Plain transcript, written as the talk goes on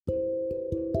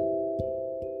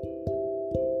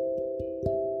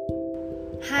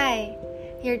Hi,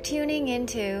 you're tuning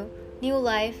into New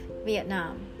Life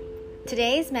Vietnam.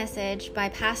 Today's message by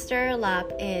Pastor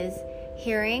Lap is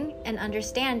Hearing and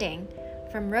Understanding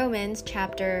from Romans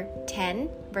chapter 10,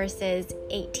 verses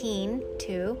 18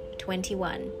 to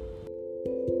 21.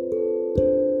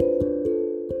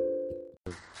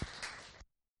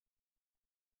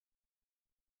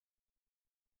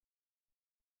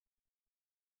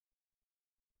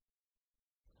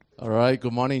 All right,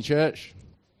 good morning, church.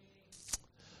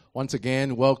 Once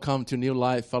again, welcome to New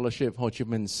Life Fellowship, Ho Chi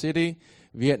Minh City,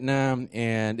 Vietnam,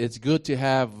 and it's good to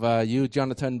have you,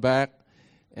 Jonathan, back,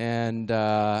 and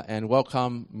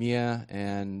welcome Mia.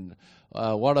 And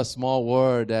what a small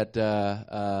world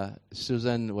that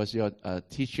Susan was your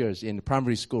teachers in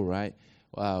primary school, right?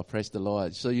 Wow, praise the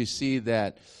Lord. So you see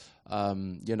that.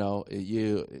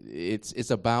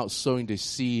 It's about sowing the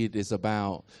seed. It's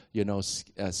about,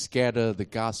 scatter the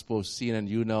gospel seed. And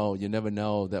you never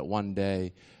know that one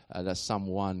day that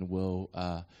someone will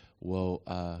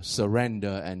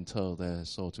surrender and tell their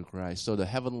soul to Christ. So the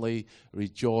heavenly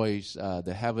rejoice,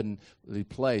 the heavenly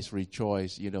place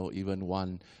rejoice, even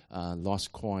one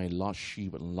lost coin, lost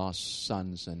sheep, and lost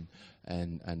sons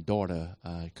and daughter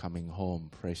coming home.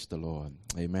 Praise the Lord.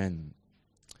 Amen.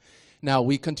 Now,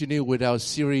 we continue with our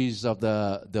series of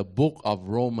the book of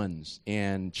Romans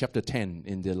and chapter 10,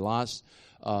 in the last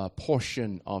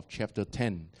portion of chapter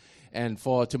 10. And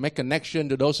to make connection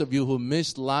to those of you who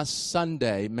missed last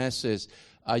Sunday message,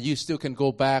 you still can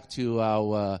go back to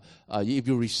our, if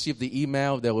you received the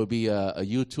email, there will be a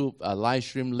YouTube live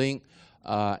stream link,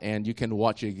 and you can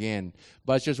watch it again.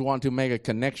 But I just want to make a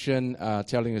connection,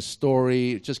 telling a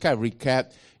story, just kind of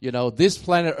recap. This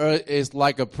planet Earth is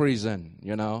like a prison,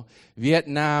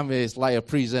 Vietnam is like a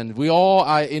prison. We all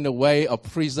are, in a way, a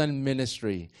prison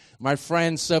ministry. My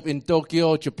friend served in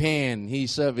Tokyo, Japan. He's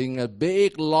serving a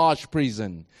big, large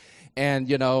prison. And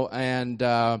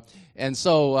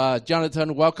so,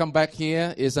 Jonathan, welcome back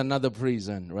here is another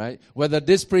prison, right? Whether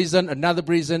this prison, another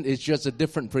prison, is just a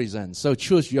different prison. So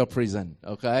choose your prison,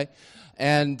 okay?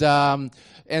 And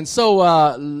so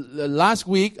last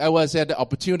week I was at the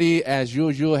opportunity, as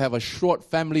usual, have a short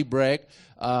family break.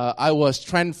 I was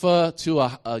transferred to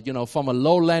from a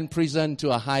lowland prison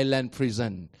to a highland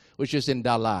prison, which is in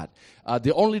Dalat.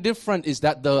 The only difference is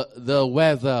that the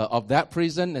weather of that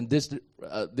prison and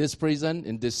this prison,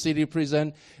 in this city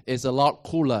prison, is a lot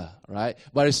cooler, right?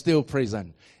 But it's still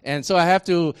prison. And so I have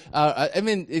to,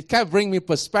 it kind of brings me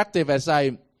perspective as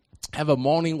I have a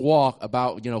morning walk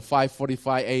about,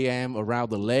 5:45 a.m.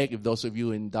 around the lake, if those of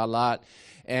you in Dalat.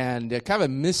 And kind of a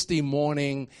misty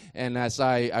morning, and as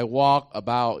I walk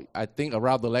about, I think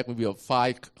around the lake, maybe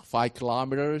 5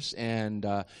 kilometers, and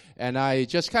I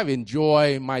just kind of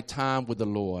enjoy my time with the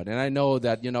Lord. And I know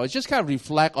that, it's just kind of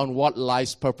reflect on what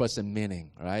life's purpose and meaning,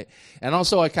 right? And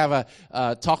also I kind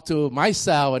of talk to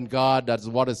myself and God, that's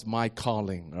what is my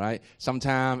calling, right?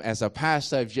 Sometimes as a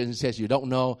pastor, if Jesus says you don't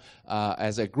know,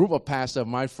 as a group of pastors,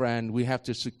 my friend, we have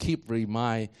to keep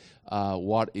remind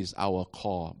what is our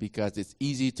call, because it's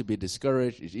easy to be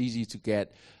discouraged, it's easy to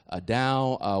get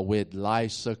down with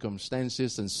life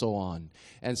circumstances and so on.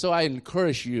 And so I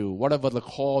encourage you, whatever the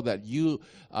call that you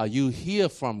hear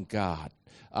from God,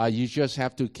 you just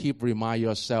have to keep remind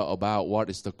yourself about what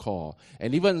is the call.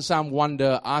 And even some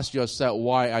wonder, ask yourself,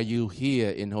 why are you here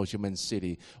in Ho Chi Minh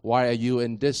City? Why are you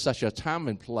in such a time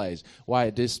and place? Why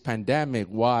this pandemic?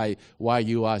 Why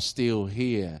you are still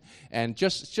here? And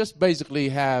just basically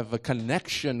have a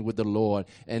connection with the Lord,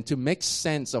 and to make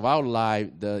sense of our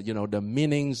life, the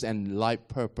meanings and life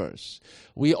purpose.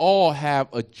 We all have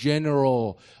a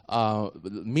general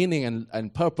meaning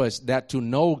and purpose, that to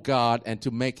know God and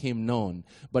to make Him known.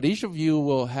 But each of you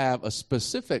will have a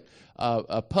specific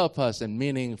a purpose and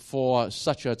meaning for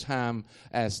such a time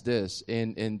as this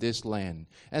in this land.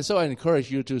 And so I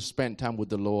encourage you to spend time with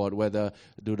the Lord, whether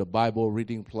do the Bible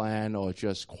reading plan or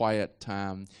just quiet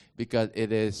time, because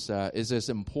it is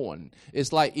important.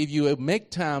 It's like if you make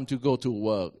time to go to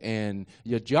work and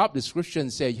your job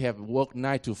description says you have work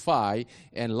 9 to 5,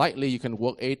 and likely you can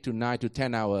work 8 to 9 to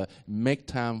 10 hours, make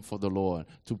time for the Lord,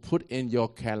 to put in your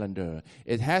calendar.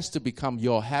 It has to become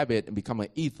your habit and become an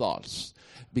ethos.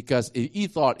 Because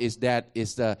ethos is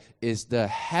the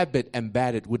habit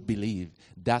embedded with belief.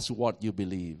 That's what you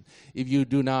believe. If you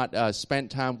do not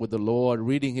spend time with the Lord,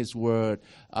 reading His Word,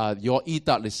 your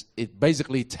ethos is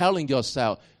basically telling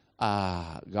yourself,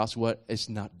 God's Word is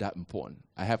not that important.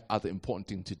 I have other important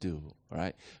things to do,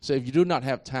 right? So if you do not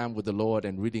have time with the Lord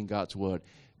and reading God's Word,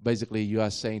 basically you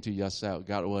are saying to yourself,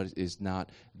 God's word is not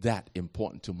that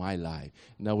important to my life.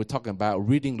 Now we're talking about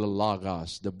reading the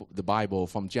Logos, the Bible,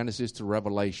 from Genesis to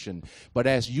Revelation. But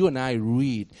as you and I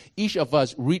read, each of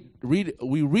us we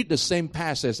read the same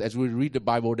passage as we read the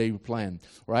Bible day plan,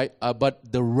 right?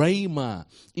 But the Rhema,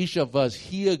 each of us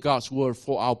hear God's word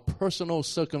for our personal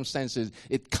circumstances.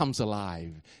 It comes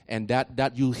alive, and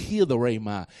that you hear the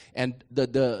Rhema. And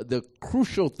the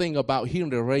crucial thing about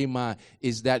hearing the Rhema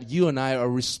is that you and I are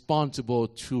responsible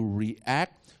to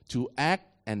react, to act,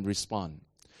 and respond.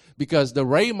 Because the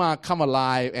Rhema come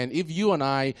alive, and if you and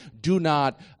I do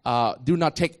not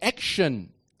take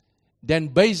action, then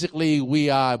basically we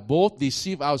are both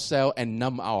deceive ourselves and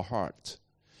numb our heart.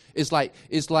 It's like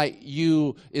if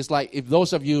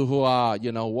those of you who are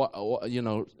using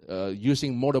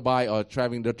motorbike or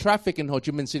traveling, the traffic in Ho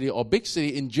Chi Minh City or big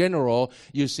city in general,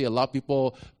 you see a lot of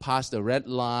people pass the red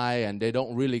light and they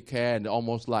don't really care, and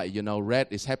almost like red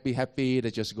is happy,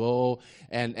 they just go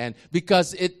and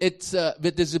because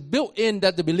it's built in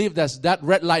that they believe that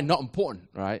red light not important,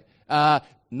 right?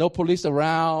 No police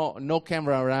around, no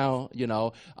camera around.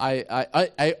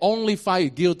 I only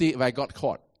find guilty if I got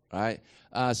caught, right?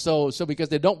 So because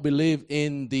they don't believe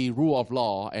in the rule of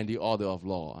law and the order of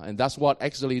law. And that's what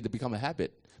actually become a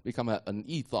habit, become an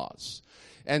ethos.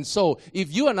 And so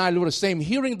if you and I do the same,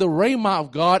 hearing the Rhema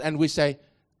of God, and we say,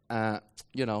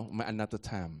 another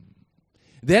time.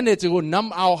 Then it will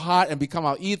numb our heart and become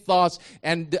our ethos,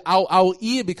 and our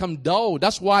ear become dull.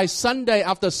 That's why Sunday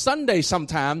after Sunday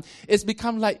sometimes it's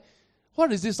become like,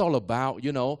 what is this all about?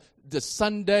 The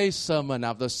Sunday sermon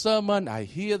after sermon, I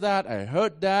hear that, I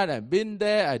heard that, I've been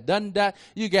there, I've done that.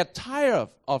 You get tired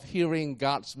of hearing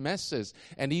God's message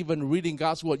and even reading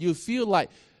God's word. You feel like,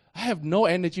 I have no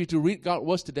energy to read God's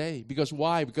words today. Because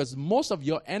why? Because most of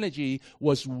your energy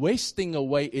was wasting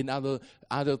away in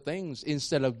other things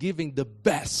instead of giving the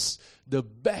best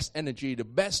energy, the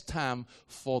best time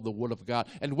for the Word of God.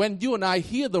 And when you and I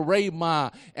hear the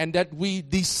Rhema and that we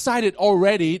decided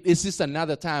already, is this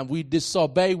another time, we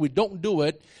disobey, we don't do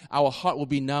it, our heart will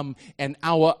be numb and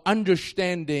our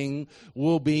understanding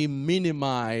will be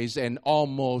minimized and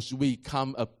almost we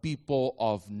become a people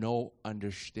of no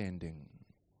understanding.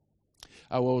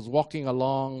 I was walking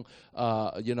along,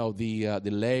 the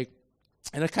lake,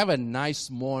 and it kind of a nice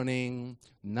morning,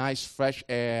 nice fresh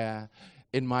air,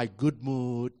 in my good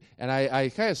mood, and I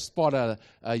kind of spot a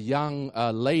young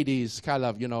ladies kind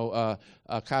of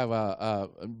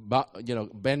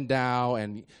bend down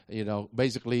and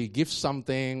basically give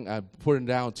something, put it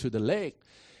down to the lake,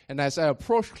 and as I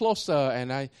approached closer,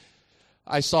 and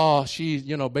I saw she,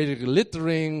 basically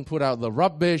littering, put out the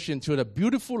rubbish into the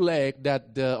beautiful lake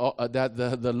that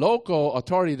the local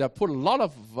authority that put a lot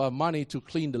of money to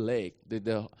clean the lake,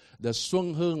 the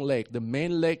Xuân Hương Lake, the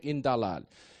main lake in Dalat.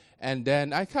 And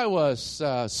then I kind of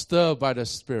was stirred by the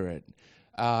Spirit.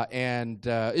 And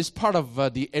it's part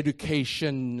of the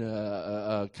education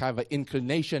kind of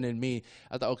inclination in me.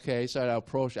 I thought, okay, so I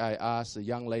approached, I asked the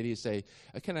young lady, say,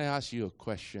 can I ask you a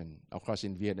question? Of course,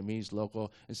 in Vietnamese,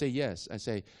 local. And say, yes. I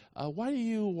say, why do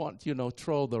you want,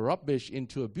 throw the rubbish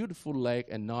into a beautiful lake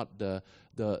and not the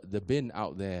bin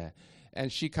out there?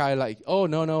 And she kind of like, oh,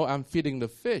 no, I'm feeding the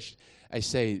fish. I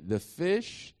say, the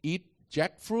fish eat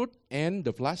jackfruit and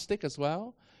the plastic as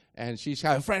well? And she's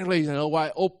kind of frankly,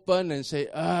 wide open and say,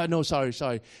 no, sorry.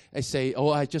 I say,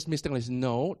 I just mistakenly said,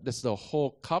 no, that's the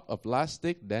whole cup of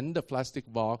plastic, then the plastic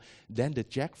ball, then the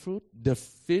jackfruit, the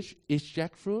fish is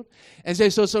jackfruit. And say,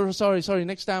 so sorry,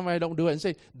 next time I don't do it. And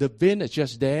say, the bin is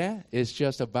just there, it's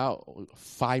just about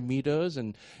 5 meters,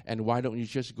 and why don't you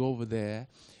just go over there?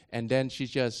 And then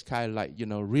she's just kind of like,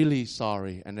 really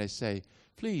sorry. And I say,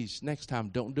 please, next time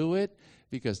don't do it,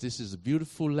 because this is a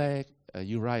beautiful lake.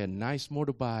 You ride a nice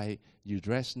motorbike, you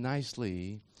dress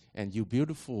nicely, and you're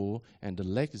beautiful, and the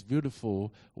lake is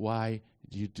beautiful. Why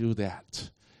do you do that?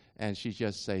 And she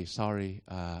just say, sorry,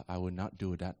 I will not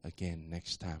do that again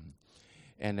next time.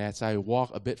 And as I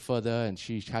walk a bit further, and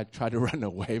she tried to run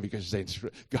away because they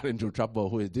got into trouble.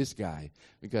 Who is this guy?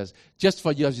 Because just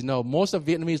for you to know, most of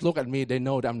Vietnamese look at me, they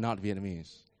know that I'm not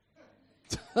Vietnamese.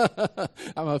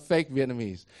 I'm a fake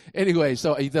Vietnamese. Anyway,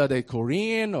 so either they're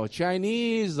Korean or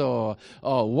Chinese or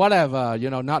whatever,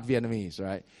 not Vietnamese,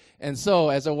 right? And so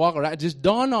as I walk around, it just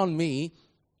dawned on me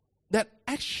that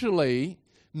actually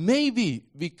maybe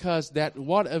because that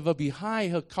whatever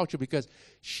behind her culture, because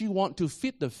she want to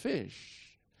feed the fish.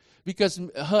 because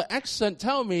her accent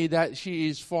tell me that she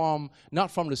is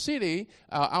not from the city,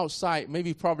 outside,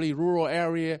 maybe probably rural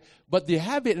area. But the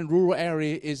habit in rural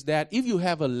area is that if you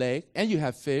have a lake and you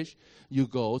have fish, you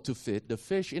go to feed the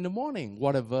fish in the morning.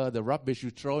 Whatever the rubbish you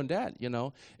throw in that,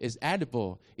 is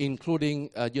edible, including,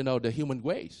 the human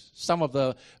waste. Some of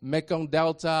the Mekong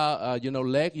Delta,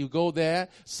 lake, you go there.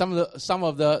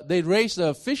 They raise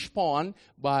the fish pond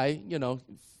by,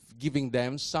 giving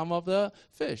them some of the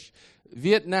fish.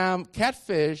 Vietnam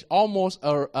catfish almost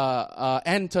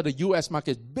enter the U.S.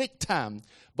 market big time.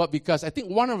 But because I think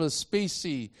one of the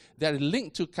species that is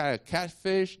linked to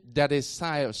catfish that is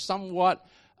somewhat,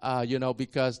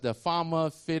 because the farmer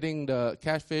feeding the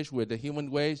catfish with the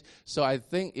human waste. So I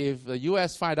think if the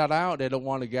U.S. find that out, they don't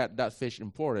want to get that fish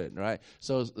imported, right?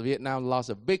 So Vietnam lost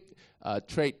a big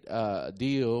trade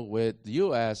deal with the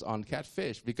U.S. on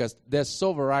catfish because there's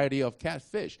so variety of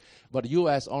catfish, but the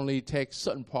U.S. only takes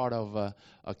certain part of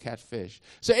a catfish.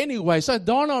 So anyway, so it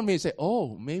dawned on me and say,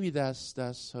 oh, maybe that's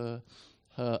her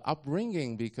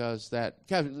upbringing, because that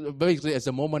basically it's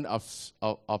a moment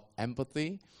of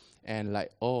empathy. And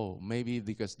maybe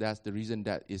because that's the reason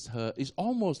that it's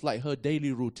almost like her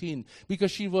daily routine,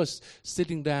 because she was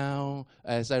sitting down,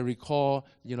 as I recall,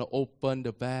 open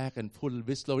the bag and pull a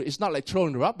bit slowly. It's not like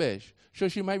throwing rubbish. So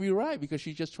she might be right, because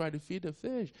she just tried to feed the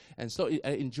fish. And so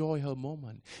I enjoy her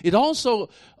moment. It also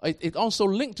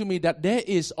linked to me that there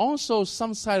is also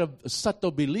some side of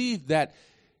subtle belief that,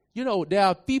 there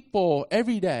are people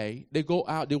every day, they go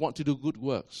out, they want to do good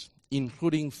works,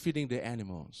 including feeding the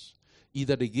animals.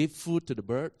 Either they give food to the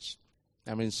birds.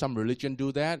 I mean, some religion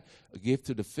do that. Give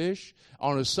to the fish.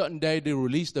 On a certain day, they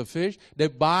release the fish. They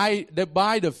buy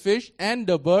the fish and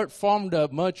the bird from the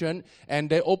merchant, and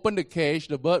they open the cage,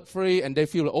 the bird free, and they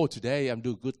feel, today I'm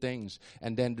doing good things.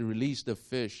 And then they release the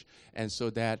fish, and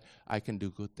so that I can do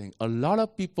good things. A lot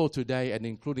of people today, and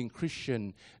including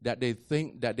Christian, that they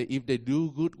think that if they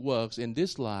do good works in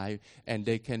this life, and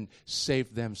they can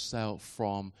save themselves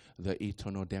from the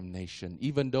eternal damnation.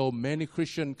 Even though many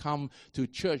Christians come to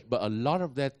church, but a lot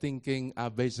of their thinking are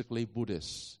basically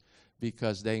Buddhists,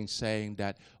 because they're saying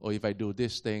that, if I do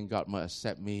this thing, God must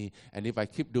accept me. And if I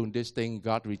keep doing this thing,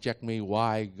 God reject me.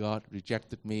 Why God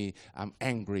rejected me? I'm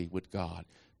angry with God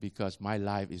because my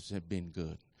life has been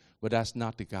good. But that's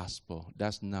not the gospel.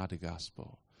 That's not the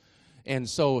gospel. And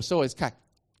so it's kind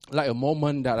of like a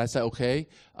moment that I said, okay,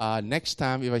 next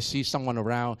time if I see someone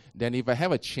around, then if I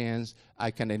have a chance,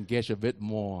 I can engage a bit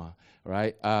more.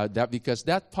 Right, because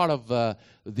that's part of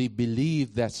the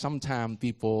belief that sometimes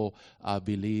people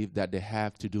believe that they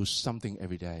have to do something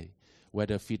every day,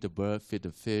 whether feed the bird, feed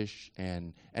the fish,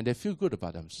 and they feel good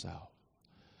about themselves.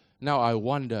 Now I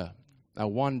wonder,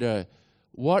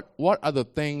 what are the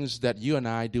things that you and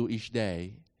I do each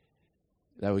day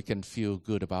that we can feel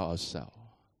good about ourselves?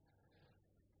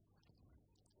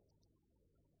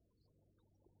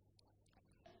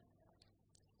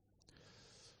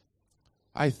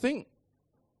 I think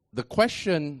the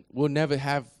question will never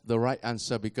have the right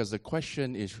answer, because the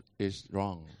question is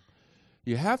wrong.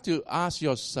 You have to ask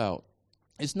yourself,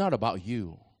 it's not about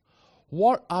you.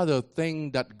 What are the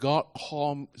things that God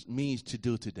called me to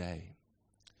do today?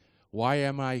 Why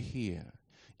am I here?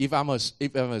 If I'm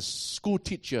a school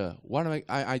teacher, what am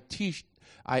I teach,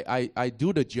 I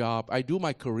do the job, I do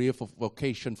my career for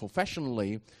vocation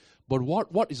professionally, but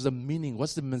what is the meaning?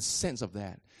 What's the sense of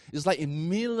that? It's like in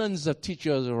millions of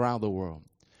teachers around the world.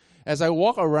 As I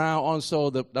walk around,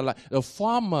 also the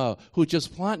farmer who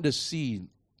just plant the seed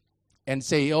and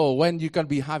say, when you can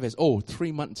be harvest?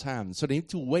 3 months time. So they need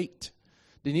to wait.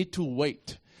 They need to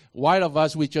wait. While of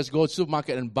us, we just go to the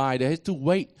supermarket and buy. They have to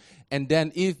wait. And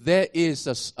then if there is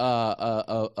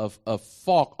a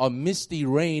fog or misty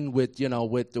rain with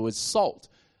salt,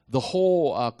 the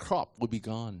whole crop will be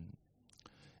gone.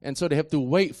 And so they have to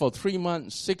wait for 3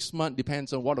 months, 6 months,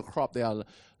 depends on what the crop they are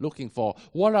looking for.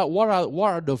 What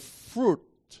are the fruit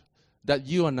that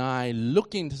you and I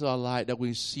look into our life that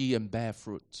we see and bear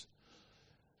fruit?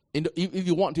 If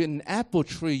you want an apple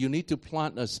tree, you need to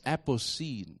plant an apple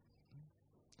seed.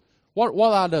 What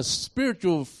are the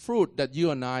spiritual fruit that you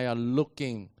and I are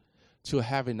looking to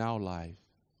have in our life?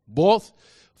 Both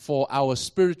for our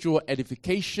spiritual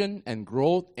edification and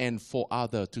growth, and for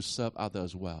others, to serve others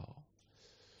as well.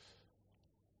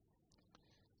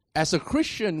 As a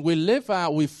Christian,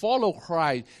 we follow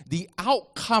Christ. The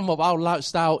outcome of our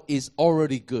lifestyle is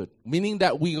already good, meaning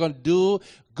that we're going to do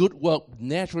good work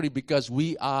naturally because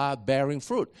we are bearing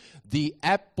fruit. The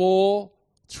apple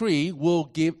tree will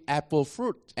give apple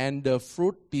fruit, and the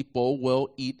fruit people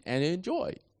will eat and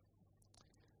enjoy.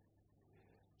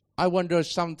 I wonder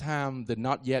sometimes the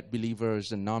not yet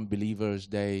believers and non-believers,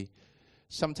 they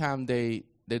sometimes they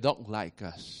don't like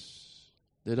us.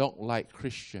 They don't like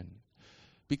Christian.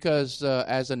 Because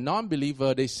as a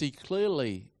non-believer, they see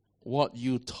clearly what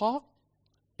you talk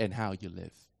and how you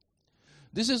live.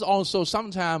 This is also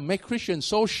sometimes make Christians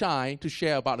so shy to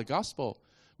share about the gospel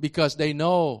because they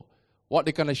know what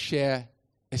they're going to share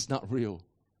is not real.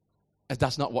 And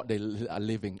that's not what they are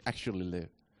living, actually live.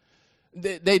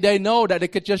 They know that they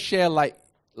could just share like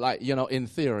in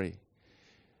theory.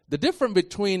 The difference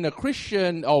between a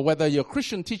Christian or whether you're a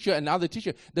Christian teacher and other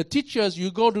teacher, the teachers, you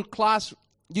go to class,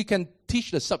 you can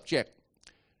teach the subject.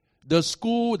 The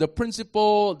school, the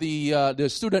principal, the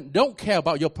student don't care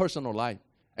about your personal life.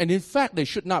 And in fact, they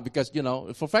should not because,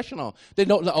 professional. They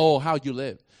don't know, how you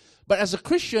live. But as a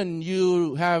Christian,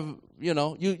 you have,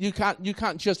 you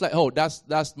can't just like,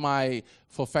 that's my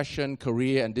profession,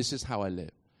 career, and this is how I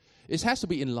live. It has to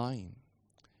be in line.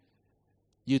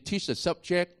 You teach the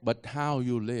subject, but how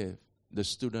you live, the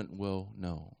student will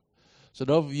know. So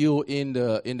those of you in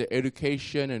the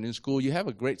education and in school, you have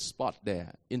a great spot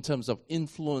there in terms of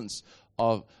influence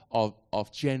of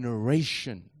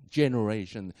generation,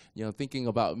 thinking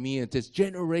about me and this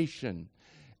generation.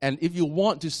 And if you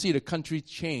want to see the country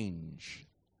change,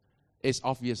 it's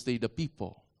obviously the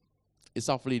people. It's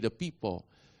obviously the people.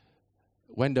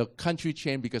 When the country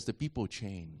change, because the people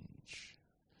change.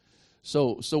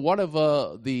 So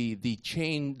whatever the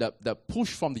change that push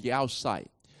from the outside,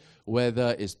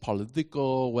 whether it's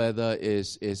political, whether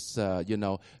it's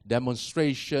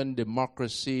demonstration,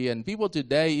 democracy, and people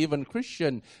today, even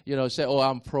Christian, say,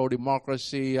 I'm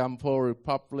pro-democracy, I'm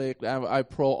pro-republic, I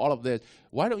pro all of this.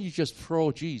 Why don't you just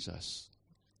pro-Jesus?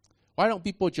 Why don't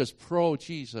people just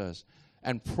pro-Jesus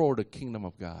and pro the kingdom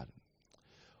of God?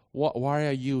 Why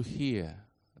are you here?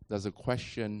 That's a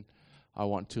question I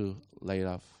want to lay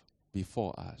off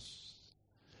before us.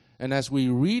 And as we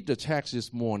read the text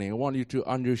this morning, I want you to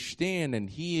understand and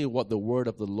hear what the word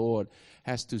of the Lord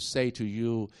has to say to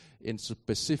you in a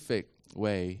specific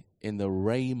way in the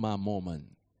Rhema moment.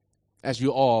 As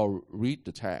you all read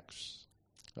the text.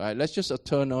 All right, let's just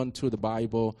turn on to the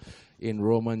Bible in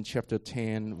Romans chapter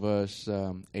 10, verse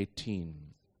 18.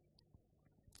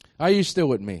 Are you still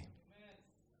with me?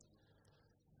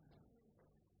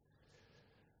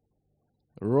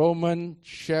 Romans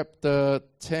chapter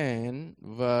 10,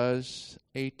 verse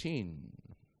 18.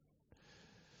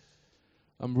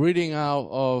 I'm reading out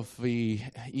of the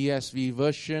ESV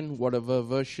version. Whatever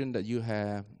version that you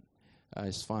have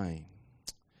is fine.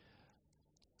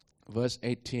 Verse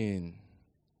 18.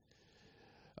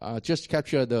 Just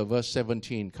capture the verse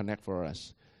 17, connect for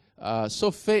us.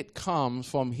 So faith comes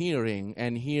from hearing,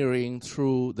 and hearing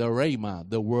through the Rhema,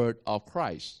 the word of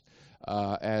Christ.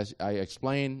 As I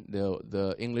explained,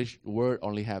 the English word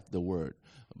only have the word.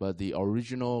 But the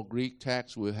original Greek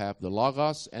text will have the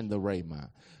Logos and the Rhema.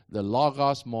 The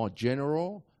Logos more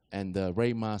general and the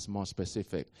Rhema more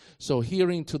specific. So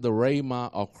hearing to the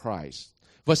Rhema of Christ.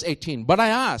 Verse 18, but I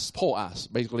asked, Paul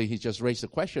asked, basically he just raised the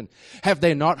question, have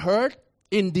they not heard?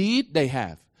 Indeed they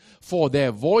have. For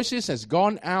their voices has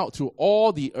gone out to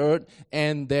all the earth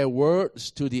and their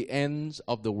words to the ends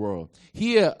of the world.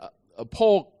 Here,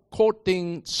 Paul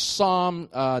quoting Psalm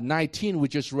 19, we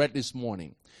just read this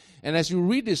morning. And as you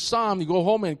read this psalm, you go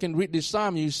home and can read this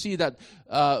psalm, you see that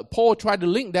Paul tried to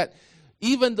link that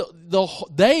even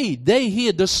they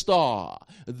hear the star,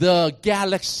 the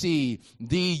galaxy,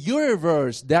 the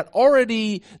universe that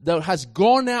has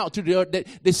gone out to the earth, that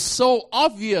is so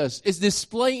obvious, it's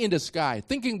displayed in the sky.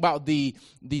 Thinking about the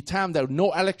time that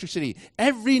no electricity,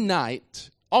 every night,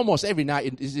 almost every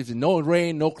night, if no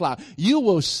rain, no cloud, you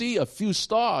will see a few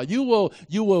stars. You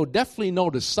will definitely know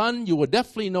the sun. You will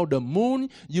definitely know the moon.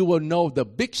 You will know the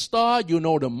big star. You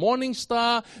know the morning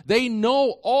star. They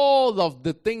know all of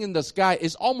the thing in the sky.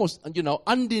 It's almost,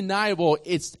 undeniable.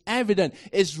 It's evident.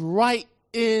 It's right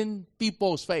in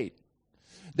people's faith.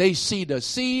 They see the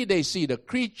sea. They see the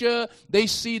creature. They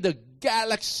see the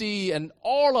galaxy and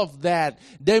all of that.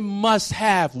 They must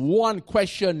have one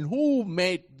question: who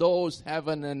made those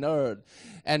heaven and earth?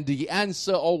 And the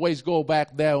answer always go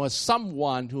back there was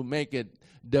someone who make it,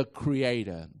 the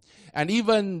creator. And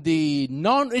even the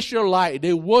non-Israelite,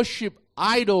 they worship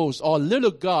idols or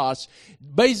little gods.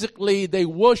 Basically, they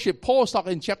worship, Paul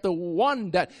talking in chapter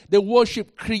 1 that they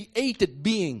worship created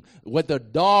being, whether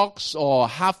dogs or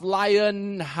half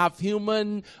lion, half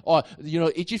human, or,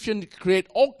 Egyptians create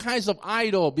all kinds of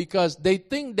idols because they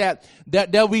think that there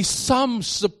will be some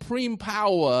supreme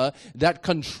power that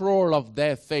control of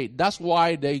their fate. That's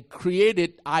why they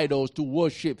created idols to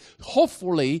worship,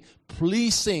 hopefully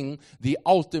pleasing the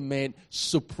ultimate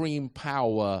supreme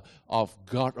power of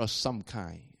God of some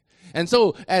kind. And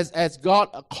so as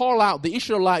God call out the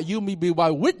Israelite, you may be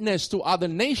by witness to other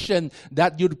nations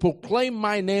that you proclaim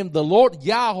my name, the Lord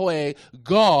Yahweh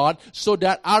God, so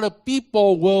that other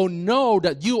people will know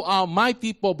that you are my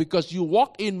people because you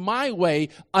walk in my way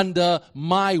under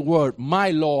my word,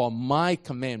 my law, my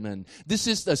commandment. This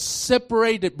is the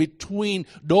separated between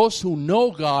those who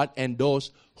know God and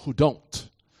those who don't.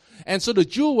 And so the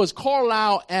Jew was called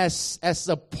out as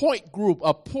a point group,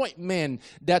 a point man,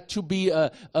 that to be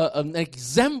an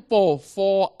example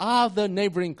for other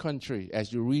neighboring country.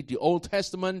 As you read the Old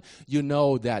Testament, you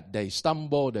know that they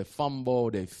stumble, they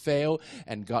fumble, they fail,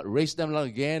 and God raised them up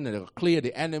again and cleared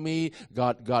the enemy.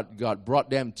 God brought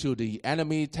them to the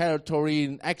enemy territory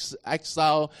in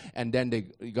exile, and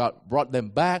then God brought them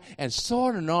back, and so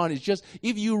on and on. It's just,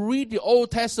 if you read the Old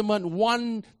Testament,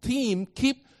 one theme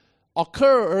keep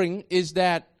occurring is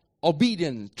that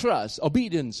obedience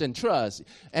and trust.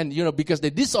 And, because they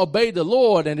disobey the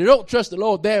Lord and they don't trust the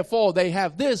Lord, therefore they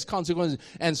have this consequence,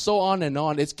 and so on and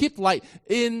on. It's keep like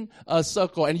in a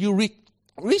circle. And you read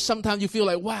sometimes you feel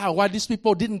like, wow, why these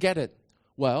people didn't get it?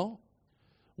 Well,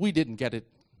 we didn't get it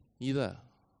either.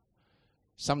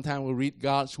 Sometimes we read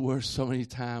God's word so many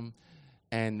times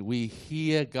and we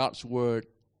hear God's word,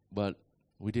 but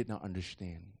we did not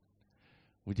understand.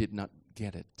 We did not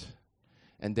get it.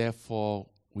 And therefore,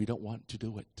 we don't want to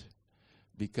do it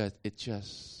because it's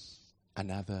just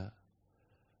another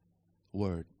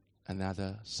word,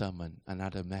 another sermon,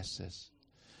 another message.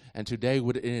 And today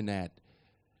with the internet,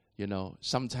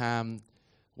 sometimes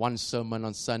one sermon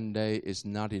on Sunday is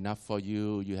not enough for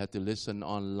you. You have to listen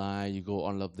online. You go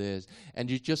all of this. And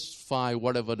you just find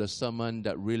whatever the sermon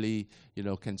that really,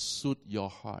 can suit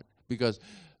your heart. Because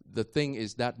the thing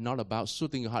is that not about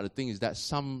suiting your heart. The thing is that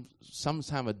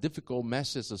sometimes a difficult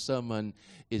message or sermon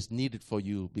is needed for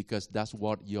you because that's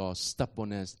what your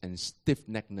stubbornness and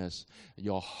stiff-neckedness,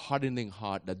 your hardening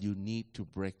heart that you need to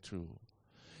break through.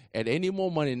 At any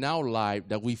moment in our life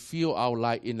that we feel our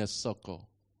life in a circle,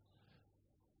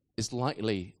 it's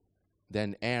likely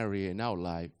an area in our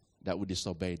life that we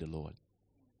disobey the Lord.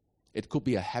 It could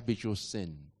be a habitual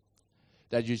sin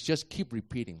that you just keep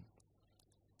repeating.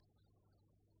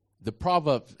 The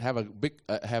Proverbs have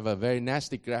a very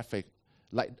nasty graphic,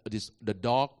 like this: the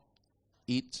dog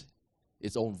eats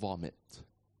its own vomit.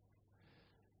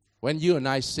 When you and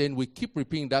I sin, we keep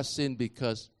repeating that sin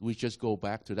because we just go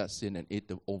back to that sin and eat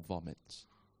the own vomit.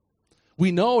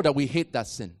 We know that we hate that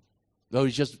sin, but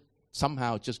we just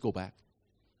somehow just go back.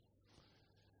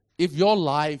 If your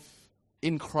life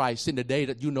in Christ, in the day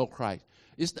that you know Christ,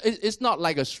 it's not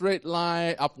like a straight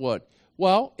line upward.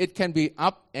 Well, it can be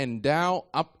up and down.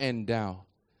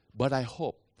 But I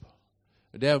hope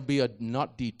there will be a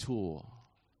not detour.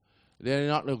 They're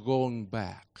not going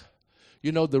back.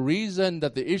 The reason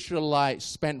that the Israelites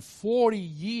spent 40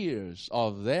 years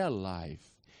of their life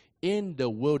in the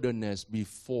wilderness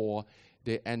before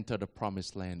they entered the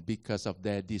promised land, because of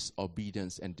their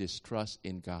disobedience and distrust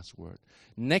in God's word.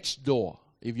 Next door,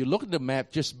 if you look at the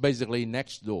map, just basically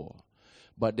next door.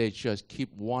 But they just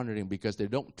keep wandering because they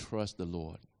don't trust the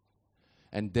Lord.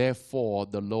 And therefore,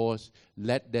 the Lord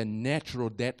let their natural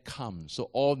death come. So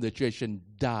all the generation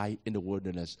die in the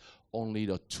wilderness. Only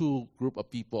the two group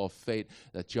of people of faith,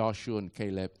 that Joshua and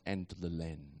Caleb, enter the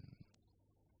land.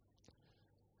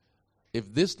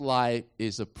 If this life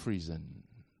is a prison,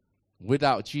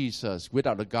 without Jesus,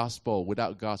 without the gospel,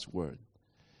 without God's word,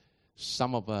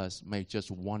 some of us may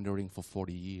just wandering for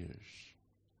 40 years.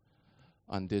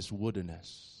 On this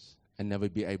wilderness and never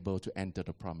be able to enter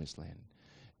the promised land.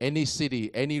 Any city,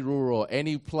 any rural,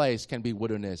 any place can be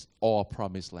wilderness or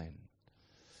promised land.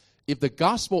 If the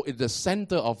gospel is the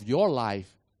center of your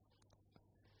life,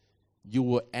 you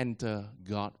will enter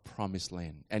God's promised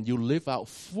land and you live out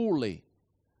fully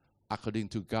according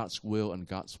to God's will and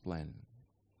God's plan.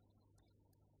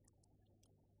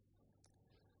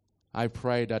 I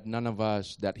pray that none of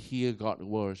us that hear God's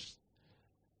words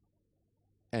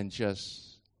and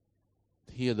just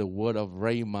hear the word of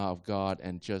Rhema of God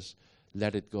and just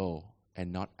let it go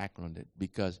and not act on it,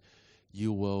 because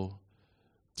you will,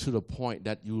 to the point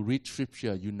that you read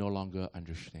Scripture, you no longer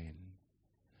understand.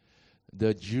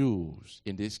 The Jews,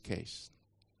 in this case,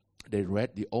 they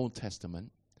read the Old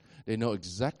Testament. They know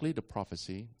exactly the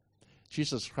prophecy.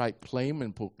 Jesus Christ claimed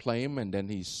and proclaimed, and then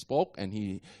he spoke and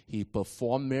he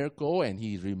performed miracle and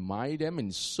he reminded them,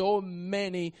 and so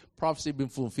many prophecies been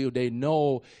fulfilled. They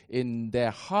know in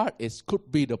their heart it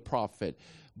could be the prophet,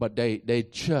 but they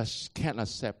just can't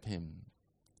accept him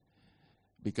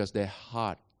because their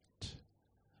heart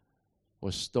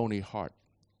was stony heart.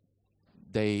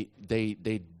 They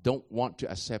don't want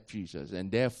to accept Jesus, and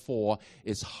therefore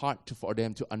it's hard for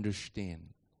them to understand.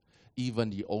 even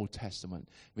the Old Testament,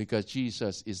 because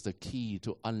Jesus is the key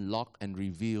to unlock and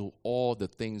reveal all the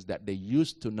things that they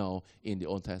used to know in the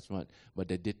Old Testament, but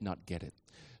they did not get it.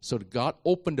 So God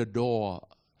opened the door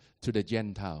to the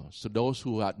Gentiles. So those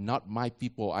who are not my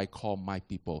people, I call my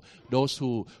people. Those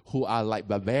who are like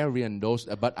barbarian,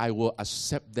 but I will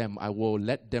accept them. I will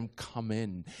let them come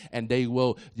in. And they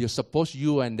will,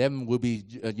 you and them will be,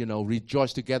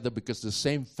 rejoice together because the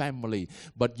same family.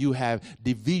 But you have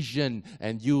division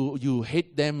and you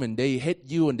hate them and they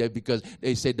hate you and because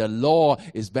they say the law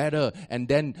is better. And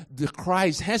then the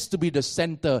Christ has to be the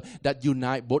center that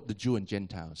unite both the Jew and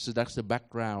Gentiles. So that's the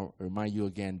background. Remind you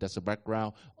again, that's the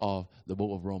background of the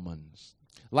book of Romans.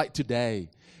 Like today,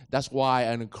 that's why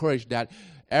I encourage that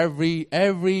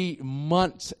every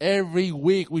month, every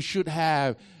week, we should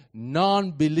have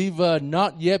non-believer,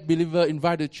 not yet believer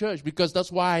invited church, because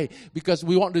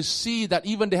we want to see that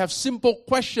even they have simple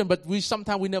question, but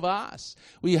sometimes we never ask.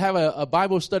 We have a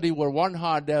Bible study where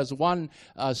there's one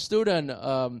student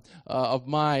of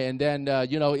mine, and then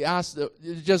he asked,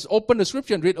 just open the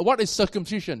scripture and read, what is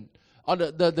circumcision? Or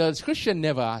the Christian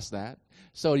never asked that.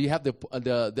 So you have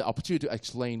the opportunity to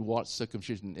explain what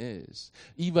circumcision is.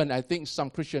 Even I think some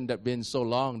Christians that have been so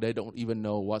long, they don't even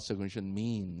know what circumcision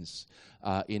means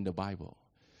in the Bible.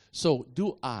 So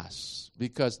do ask,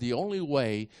 because the only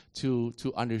way to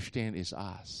understand is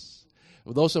ask.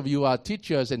 Those of you who are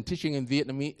teachers and teaching in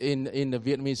Vietnamese in the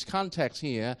Vietnamese context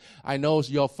here, I know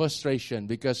your frustration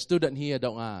because students here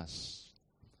don't ask.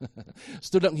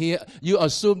 Student here, you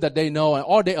assume that they know,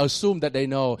 or they assume that they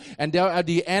know. And at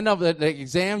the end of the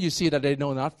exam, you see that they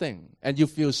know nothing. And you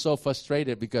feel so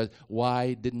frustrated because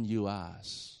why didn't you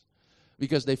ask?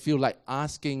 Because they feel like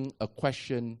asking a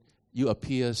question, you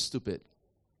appear stupid.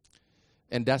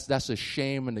 And that's a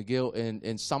shame and a guilt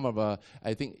in some of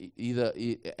I think either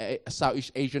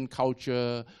Southeast Asian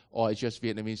culture or it's just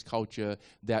Vietnamese culture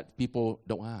that people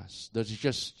don't ask. They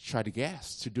just try to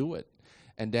guess to do it.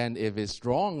 And then if it's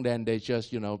wrong, then they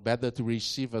just, better to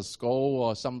receive a scold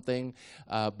or something,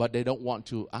 but they don't want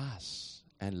to ask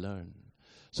and learn.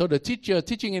 So the teacher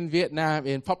teaching in Vietnam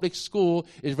in public school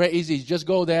is very easy. You just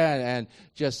go there and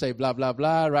just say blah, blah,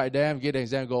 blah, write them, get an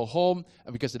exam, go home,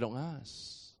 because they don't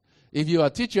ask. If you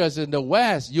are teachers in the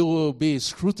West, you will be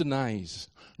scrutinized.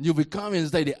 You will come and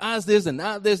say, they ask this and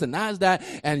ask this and ask that,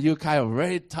 and you're kind of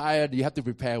very tired. You have to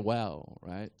prepare well,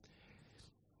 right?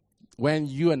 When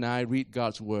you and I read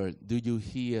God's word, do you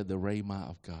hear the rhema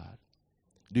of God?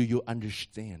 Do you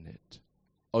understand it?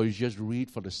 Or you just read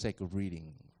for the sake of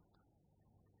reading?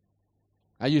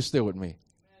 Are you still with me?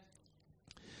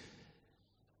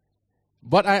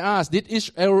 But I ask, did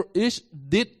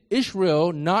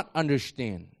Israel not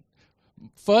understand?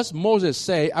 First, Moses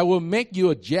say, I will make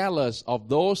you jealous of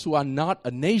those who are not a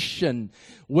nation.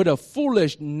 With a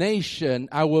foolish nation,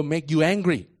 I will make you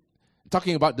angry.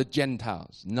 Talking about the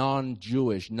Gentiles,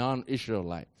 non-Jewish,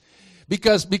 non-Israelite.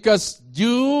 Because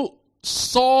you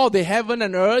saw the heaven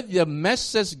and earth, the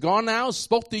message gone out,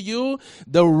 spoke to you,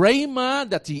 the rhema,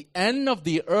 that the end of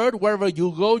the earth, wherever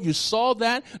you go, you saw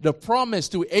that, the promise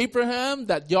to Abraham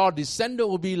that your descendant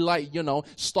will be like,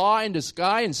 star in the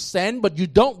sky and sand, but you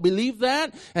don't believe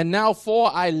that, and now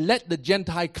I let the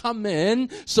Gentile come in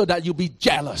so that you be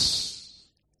jealous.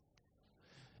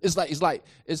 It's like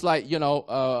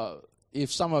if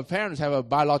some of the parents have a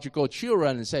biological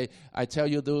children and say, I tell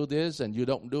you to do this and you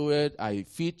don't do it, I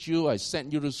feed you, I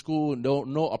send you to school,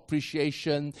 no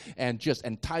appreciation and just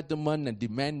entitlement and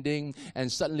demanding,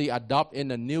 and suddenly adopt in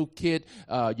a new kid,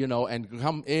 and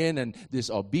come in and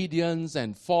disobedience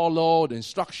and follow the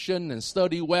instruction and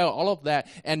study well, all of that.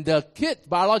 And the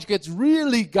biological kids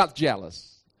really got jealous.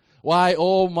 Why,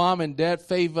 mom and dad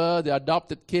favor the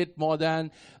adopted kid more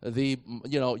than I'm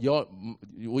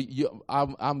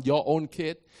your own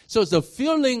kid. So it's the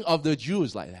feeling of the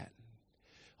Jews like that.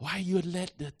 Why you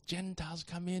let the Gentiles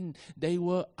come in? They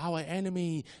were our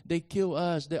enemy. They killed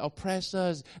us. They oppressed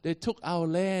us. They took our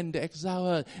land. They exiled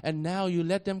us. And now you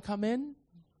let them come in?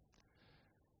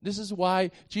 This is why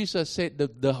Jesus said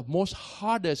the most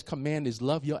hardest command is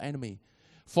love your enemy.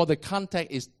 For the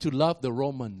context is to love the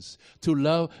Romans, to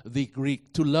love the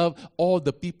Greek, to love all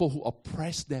the people who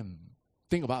oppress them.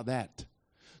 Think about that.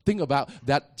 Think about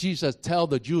that. Jesus tell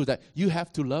the Jews that you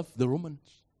have to love the Romans.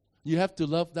 You have to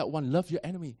love that one. Love your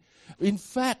enemy. In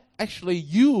fact, actually,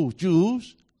 you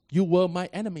Jews, you were my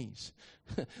enemies.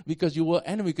 Because you were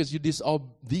enemy, because you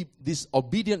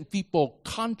disobedient people,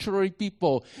 contrary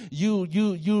people. Your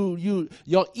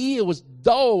ear was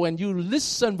dull, and you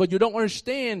listen, but you don't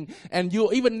understand, and you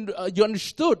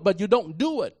understood, but you don't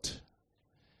do it.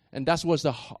 And that was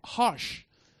the harsh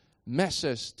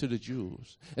message to the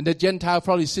Jews. And the Gentile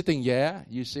probably sitting,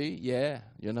 you see,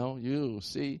 you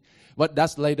see. But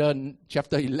that's later in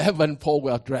chapter 11, Paul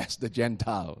will address the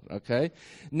Gentile, okay?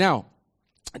 Now,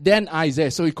 then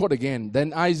Isaiah, so we quote again,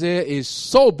 then Isaiah is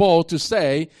so bold to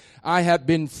say, I have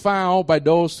been found by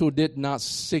those who did not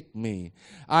seek me.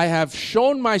 I have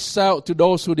shown myself to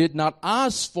those who did not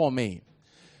ask for me.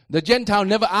 The Gentile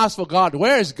never asked for God.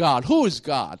 Where is God? Who is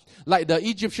God? Like the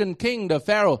Egyptian king, the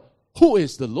Pharaoh, who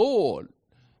is the Lord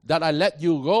that I let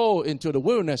you go into the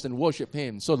wilderness and worship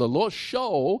him? So the Lord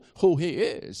showed who he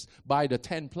is by the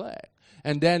 10 plagues.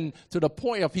 And then to the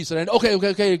point of he said,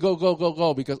 okay,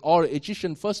 go, because all the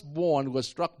Egyptian firstborn was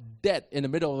struck dead in the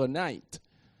middle of the night.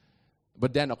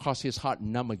 But then, of course, his heart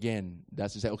numb again.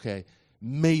 That's to say, okay,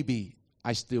 maybe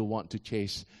I still want to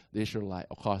chase the Israelite.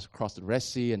 Of course, across the Red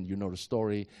Sea, and you know the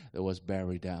story, it was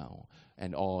buried down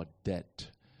and all dead.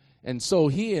 And so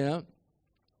here,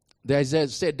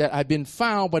 there's said that I've been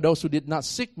found by those who did not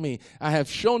seek me. I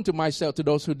have shown to myself to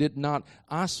those who did not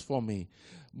ask for me.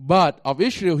 But of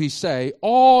Israel he say,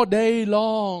 all day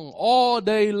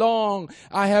long,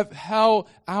 I have held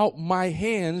out my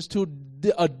hands to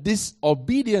a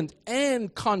disobedient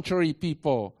and contrary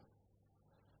people.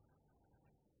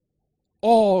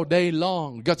 All day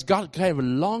long. Because God gave a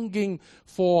longing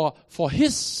for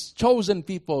his chosen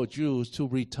people, Jews, to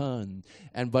return.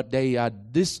 But they are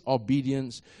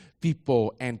disobedient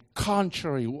people and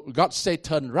contrary. God say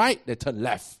turn right, they turn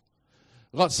left.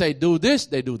 God say do this,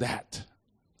 they do that.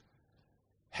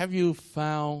 Have you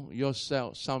found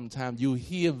yourself sometimes you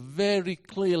hear very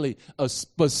clearly a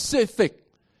specific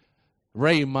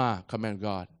Rhema command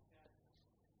God?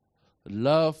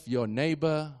 Love your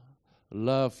neighbor,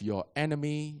 love your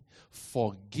enemy,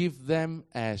 forgive them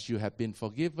as you have been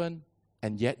forgiven,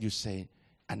 and yet you say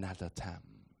another time.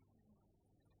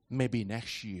 Maybe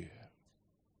next year.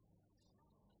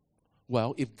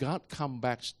 Well, if God comes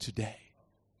back today,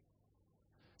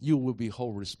 you will be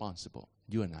wholly responsible,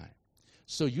 you and I.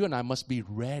 So you and I must be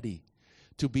ready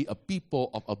to be a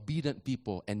people of obedient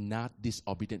people and not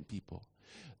disobedient people.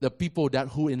 The people that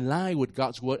who in line with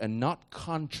God's word and not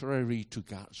contrary to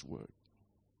God's word.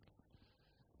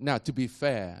 Now, to be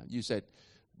fair, you said,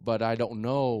 but I don't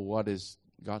know what is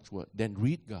God's word. Then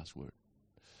read God's word.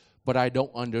 But I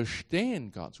don't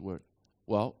understand God's word.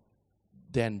 Well,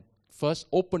 then first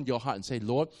open your heart and say,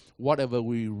 Lord, whatever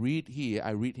we read here,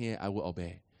 I will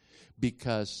obey.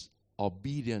 Because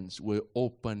obedience will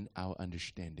open our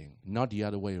understanding, not the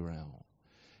other way around.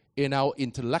 In our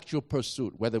intellectual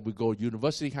pursuit, whether we go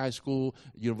university, high school,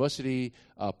 university,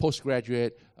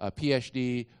 postgraduate,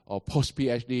 PhD, or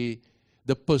post-PhD,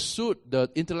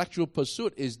 the intellectual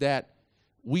pursuit is that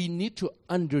we need to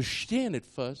understand it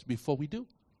first before we do.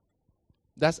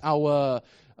 That's our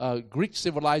Greek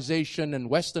civilization and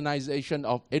westernization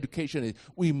of education.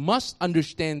 We must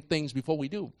understand things before we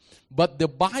do. But the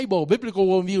Bible, biblical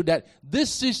worldview, that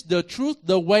this is the truth,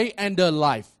 the way, and the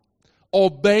life.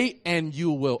 Obey and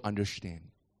you will understand.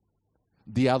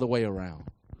 The other way around.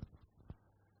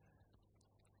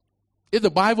 If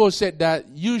the Bible said that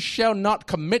you shall not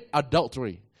commit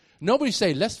adultery, nobody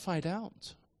say, let's find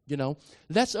out.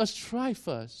 Let us try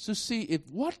first to see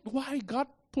why God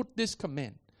put this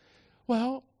command.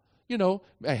 Well,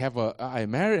 I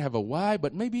married, have a wife,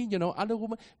 but maybe, other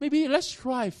woman, maybe let's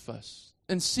try first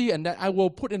and see, and that I will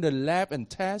put in the lab and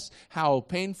test how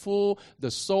painful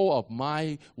the soul of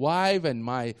my wife and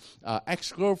my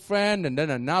ex-girlfriend and then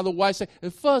another wife say,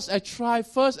 first I try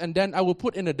first and then I will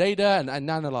put in the data and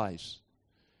analyze.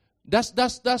 That's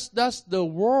the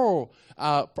world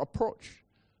approach.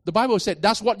 The Bible said,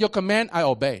 that's what your command, I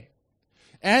obey.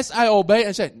 As I obey,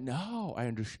 I said, no, I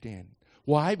understand.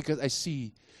 Why? Because I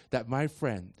see that my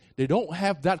friend, they don't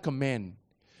have that command.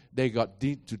 They got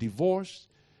to divorce,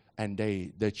 and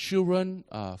their children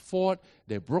fought.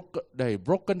 They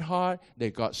broken heart.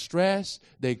 They got stressed.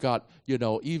 They got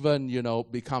even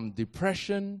become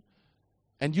depression,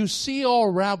 and you see all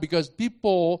around because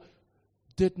people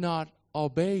did not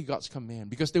obey God's command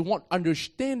because they want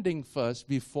understanding first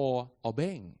before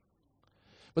obeying.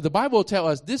 But the Bible tells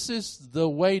us this is the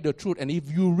way, the truth. And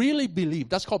if you really believe,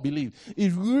 that's called believe.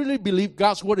 If you really believe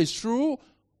God's word is true,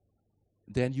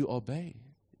 then you obey.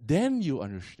 Then you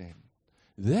understand.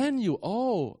 Then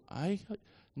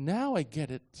now I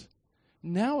get it.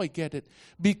 Now I get it.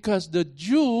 Because the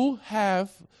Jew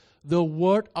have the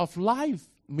word of life,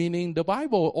 meaning the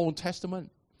Bible, Old Testament.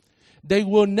 They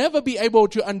will never be able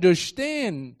to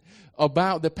understand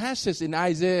about the passage in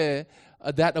Isaiah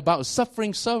that about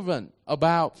suffering servant,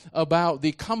 about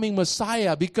the coming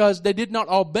Messiah, because they did not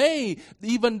obey,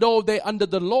 even though they under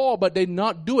the law, but they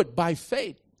not do it by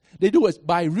faith. They do it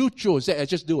by rituals. Say,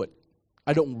 just do it.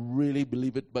 I don't really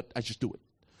believe it, but I just do it.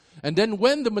 And then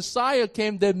when the Messiah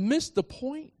came, they missed the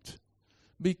point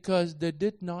because they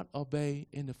did not obey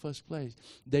in the first place.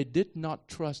 They did not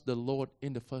trust the Lord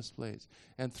in the first place.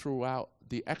 And throughout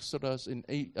the Exodus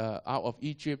out of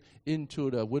Egypt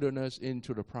into the wilderness,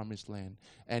 into the promised land,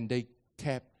 and they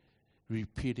kept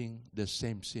repeating the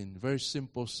same sin. Very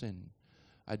simple sin.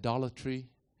 Idolatry,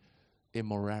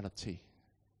 immorality,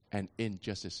 and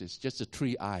injustices. Just the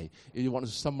 3 I. If you want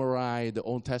to summarize the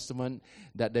Old Testament,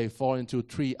 that they fall into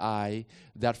 3 I.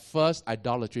 That first,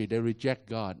 idolatry, they reject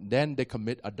God. Then they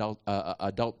commit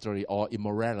adultery or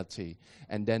immorality.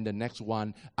 And then the next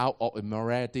one, out of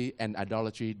immorality and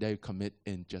idolatry, they commit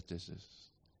injustices.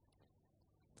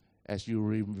 As you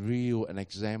review and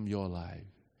examine your life,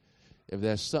 if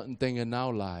there's certain thing in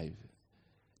our life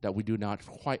that we do not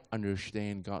quite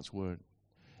understand God's word,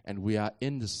 and we are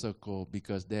in the circle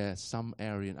because there's some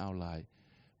area in our life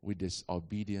with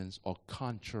disobedience or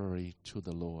contrary to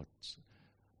the Lord's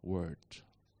word.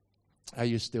 Are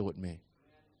you still with me?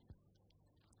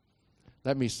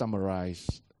 Let me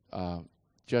summarize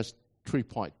just 3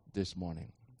 points this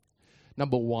morning.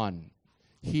 Number 1,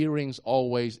 hearings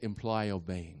always imply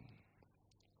obeying.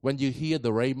 When you hear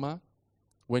the Rhema,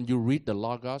 when you read the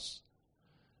Logos,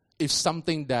 if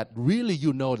something that really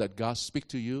you know that God speaks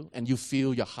to you and you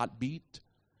feel your heartbeat,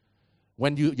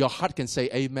 when your heart can say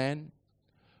amen,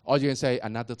 or you can say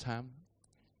another time.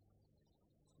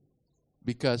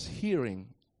 Because hearing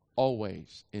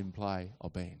always implies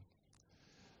obeying.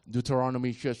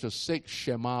 Deuteronomy chapter 6,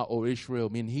 Shema, O Israel,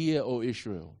 mean hear, O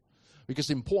Israel. Because it's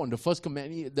important, the first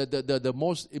command, the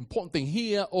most important thing,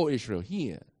 hear, O Israel,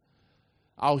 hear.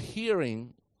 Our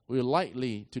hearing will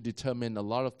likely to determine a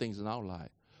lot of things in our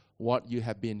life. What you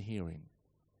have been hearing.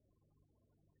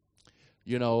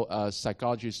 You know,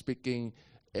 psychology speaking,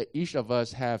 each of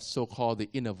us have so-called the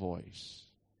inner voice.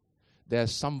 There are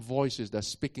some voices that are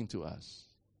speaking to us.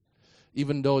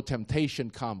 Even though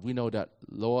temptation comes, we know that,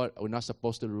 Lord, we're not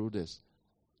supposed to do this.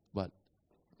 But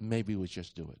maybe we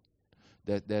just do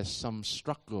it. There's some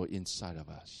struggle inside of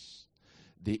us.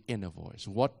 The inner voice.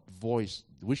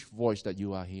 Which voice that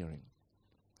you are hearing?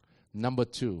 Number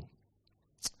 2.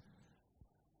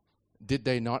 Did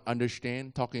they not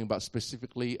understand, talking about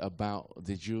specifically about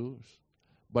the Jews,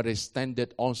 but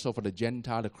extended also for the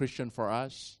Gentile, the Christian for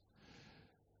us?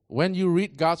 When you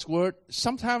read God's word,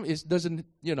 sometimes it doesn't,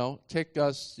 take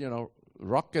us,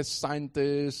 rocket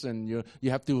scientists and you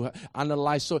have to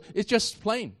analyze. So it's just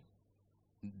plain.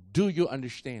 Do you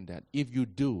understand that? If you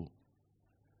do,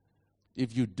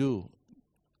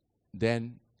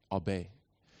 then obey.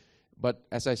 But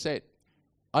as I said,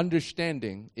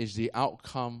 understanding is the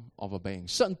outcome of obeying.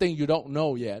 Certain things you don't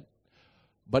know yet,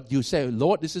 but you say,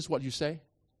 Lord, this is what you say,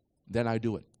 then I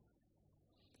do it.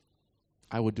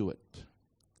 I will do it.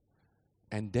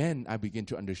 And then I begin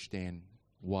to understand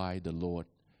why the Lord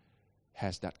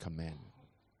has that command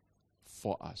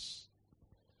for us.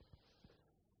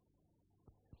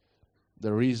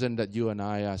 The reason that you and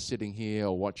I are sitting here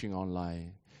or watching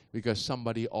online, because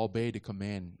somebody obeyed the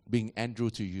command, being Andrew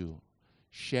to you.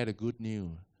 Share the good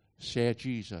news. Share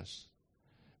Jesus.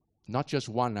 Not just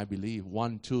one, I believe.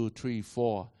 1, 2, 3,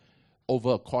 4.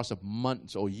 Over a course of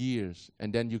months or years.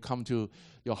 And then you come to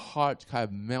your heart kind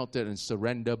of melted and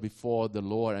surrender before the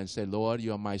Lord and say, Lord,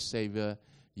 you are my Savior.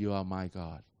 You are my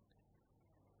God.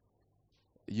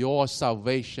 Your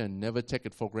salvation, never take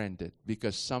it for granted.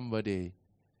 Because somebody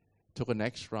took an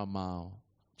extra mile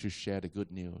to share the good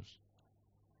news.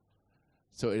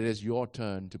 So it is your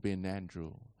turn to be an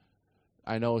Andrew.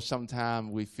 I know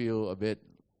sometimes we feel a bit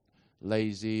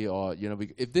lazy or,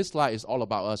 if this life is all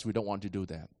about us, we don't want to do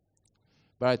that.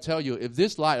 But I tell you, if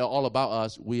this life is all about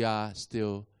us, we are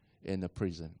still in the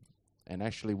prison. And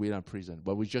actually, we are in prison.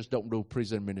 But we just don't do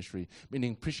prison ministry,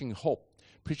 meaning preaching hope,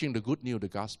 preaching the good news, the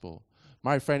gospel.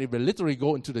 My friend, if we literally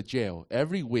go into the jail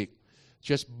every week,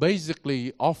 just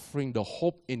basically offering the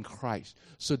hope in Christ,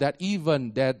 so that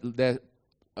even that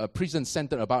prison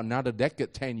sentence about another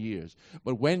decade, 10 years.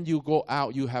 But when you go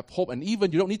out, you have hope. And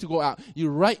even you don't need to go out. You're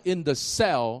right in the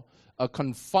cell, a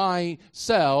confined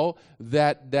cell,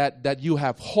 that you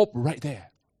have hope right there.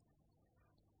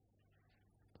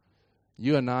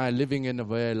 You and I living in a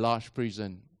very large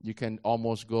prison. You can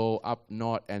almost go up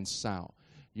north and south.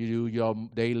 You do your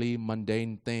daily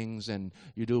mundane things and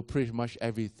you do pretty much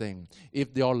everything.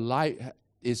 If your life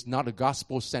is not a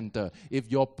gospel center, if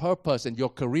your purpose and your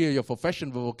career, your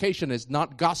profession, vocation is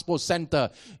not gospel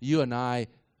center, you and I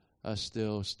are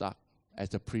still stuck at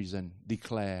the prison.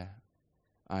 Declare,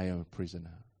 I am a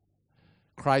prisoner.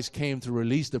 Christ came to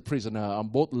release the prisoner.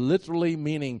 Both literally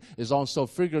meaning is also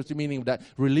figurative meaning that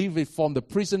relieve it from the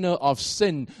prisoner of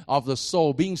sin of the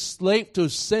soul, being slave to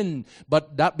sin,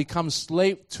 but that becomes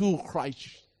slave to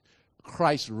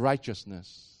Christ's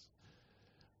righteousness.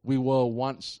 We were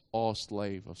once all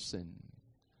slave of sin.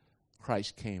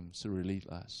 Christ came to release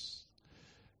us.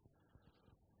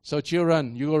 So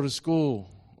children, you go to school,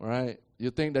 right? You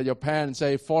think that your parents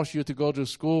say force you to go to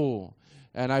school.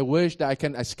 And I wish that I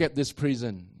can escape this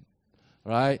prison,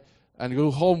 right? And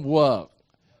go homework.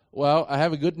 Well, I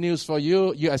have a good news for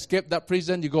you. You escape that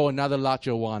prison, you go another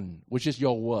larger one, which is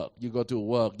your work. You go to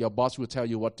work. Your boss will tell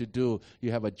you what to do.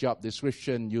 You have a job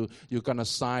description. You're going to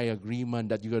sign agreement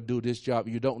that you're going to do this job.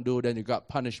 You don't do it, then you got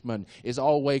punishment. It's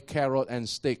always carrot and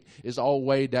stick. It's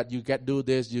always that you do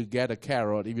this, you get a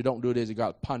carrot. If you don't do this, you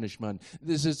got punishment.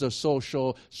 This is the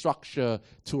social structure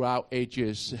throughout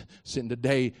ages since the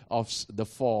day of the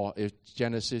fall,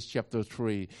 Genesis chapter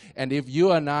 3. And if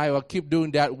you and I will keep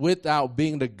doing that without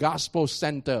being the gospel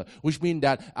center, which means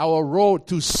that our role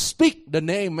to speak the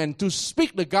name and to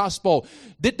speak the gospel.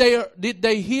 Did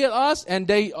they hear us and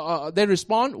they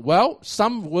respond? Well,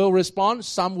 some will respond,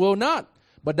 some will not.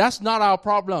 But that's not our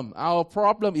problem. Our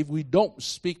problem if we don't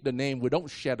speak the name, we don't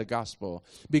share the gospel,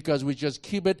 because we just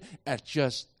keep it at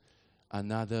just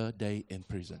another day in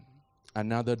prison.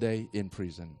 Another day in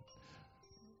prison.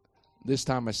 This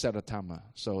time I set a timer,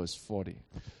 so it's 40.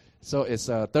 So it's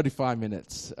 35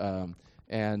 minutes.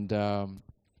 And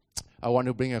I want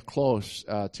to bring a close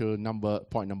to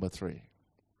point number 3.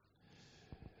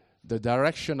 The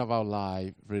direction of our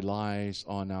life relies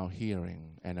on our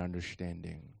hearing and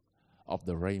understanding of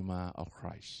the Rhema of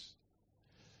Christ.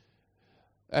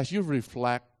 As you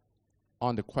reflect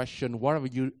on the question, why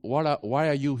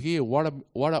are you here?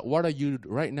 What are you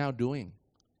right now doing?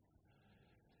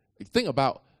 Think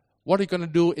about what are you going to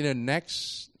do in the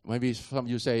next. Maybe some of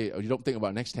you say, you don't think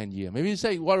about next 10 years. Maybe you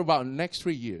say, what about next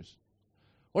 3 years?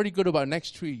 What are you going to do about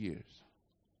next 3 years?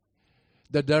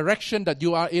 The direction that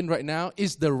you are in right now,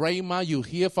 is the rhema you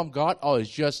hear from God, or is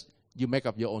just you make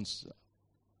up your own stuff?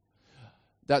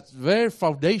 That's very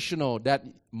foundational, that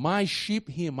my sheep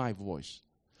hear my voice.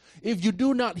 If you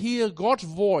do not hear God's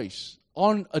voice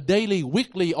on a daily,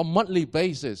 weekly, or monthly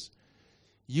basis,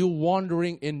 you're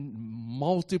wandering in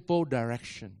multiple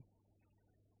directions.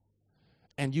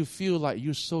 And you feel like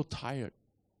you're so tired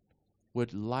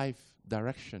with life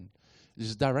direction.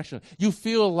 This direction. You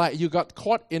feel like you got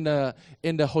caught in the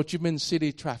Ho Chi Minh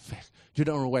City traffic. You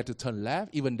don't know where to turn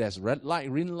left. Even there's red light,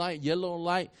 green light, yellow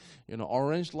light,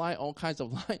 orange light, all kinds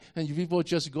of light. And you people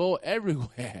just go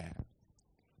everywhere.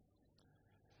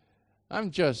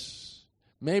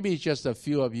 Maybe it's just a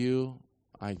few of you,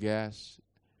 I guess.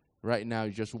 Right now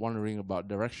you're just wondering about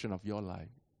direction of your life.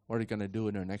 What are you going to do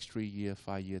in the next 3 years,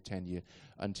 5 years, 10 years,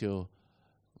 until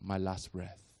my last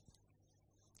breath?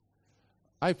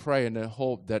 I pray and I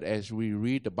hope that as we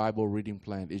read the Bible reading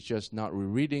plan, it's just not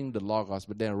reading the Logos,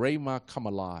 but then Rhema come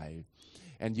alive,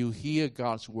 and you hear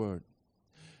God's word.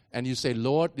 And you say,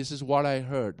 Lord, this is what I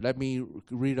heard. Let me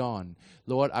read on.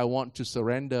 Lord, I want to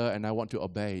surrender and I want to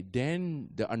obey. Then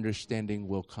the understanding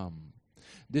will come.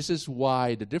 This is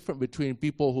why the difference between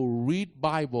people who read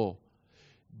Bible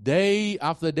day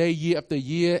after day, year after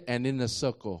year, and in a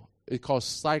circle. It's called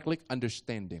cyclic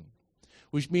understanding,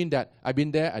 which means that I've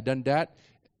been there, I've done that,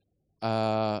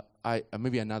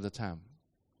 maybe another time.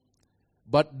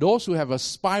 But those who have a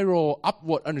spiral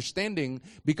upward understanding,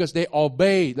 because they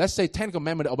obey, let's say 10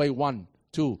 Commandments, obey 1,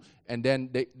 2, and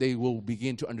then they will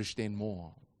begin to understand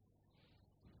more.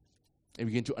 And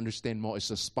begin to understand more. It's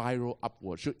a spiral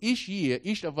upward. So each year,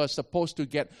 each of us is supposed to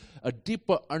get a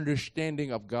deeper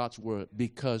understanding of God's word,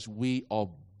 because we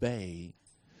obey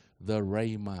the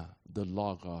Rhema, the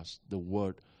Logos, the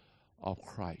word of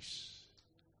Christ.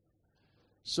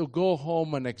 So go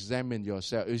home and examine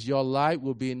yourself. Is your life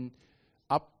will be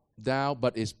up, down,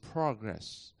 but it's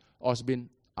progress? Or it's been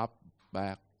up,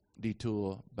 back,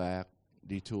 detour,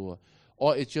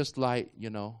 or it's just like,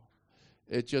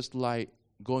 it's just like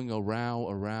going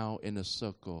around in a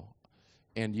circle,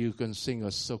 and you can sing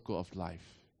a circle of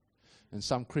life. And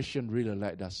some Christians really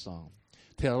like that song.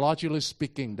 Theologically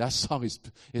speaking, that song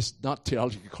is not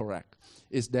theologically correct.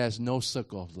 There's no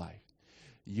circle of life.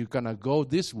 You're going to go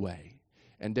this way,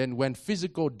 and then when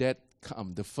physical death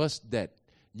comes, the first death,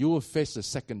 you will face the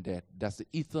second death. That's the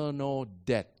eternal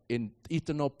death, in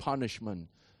eternal punishment,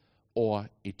 or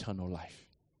eternal life.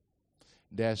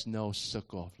 There's no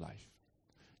circle of life.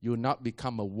 You will not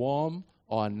become a worm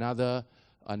or another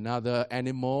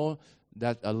animal.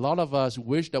 That a lot of us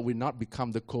wish that we not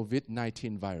become the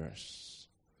COVID-19 virus.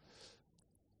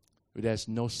 There's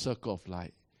no circle of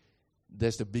life.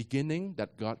 There's the beginning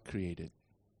that God created,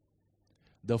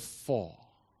 the fall,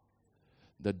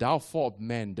 the downfall of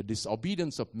men, the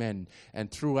disobedience of men. And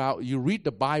throughout, you read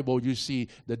the Bible, you see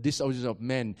the disobedience of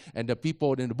men. And the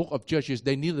people in the book of Judges,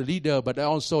 they need a leader, but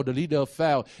also the leader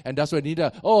fell. And that's why they need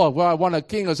I want a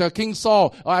king. I said, King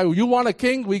Saul, you want a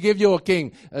king? We give you a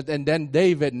king. And then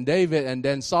David, and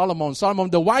then Solomon.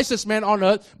 Solomon, the wisest man on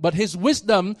earth, but his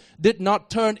wisdom did not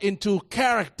turn into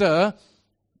character.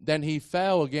 Then he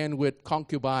fell again with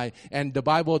concubine. And the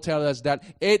Bible tells us that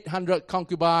 800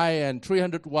 concubine and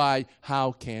 300 wives.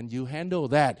 How can you handle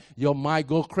that? Your mind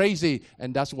go crazy.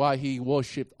 And that's why he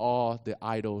worshipped all the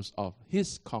idols of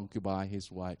his concubine,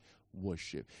 his wife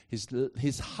worship.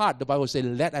 His heart, the Bible says,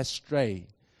 led astray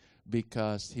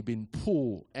because he been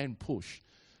pulled and pushed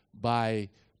by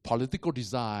political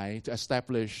desire to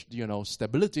establish,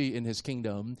 stability in his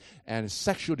kingdom, and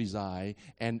sexual desire,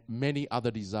 and many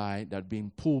other desire that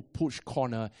being pulled, pushed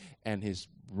corner, and is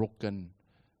broken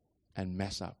and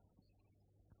messed up.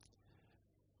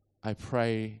 I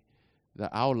pray that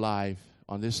our life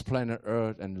on this planet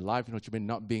Earth and life in which we've been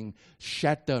not being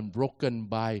shattered and broken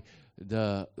by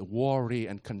the worry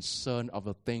and concern of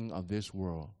the thing of this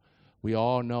world. We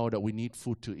all know that we need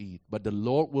food to eat, but the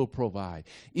Lord will provide.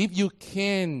 If you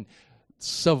can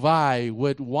survive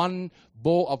with one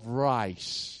bowl of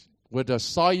rice, with a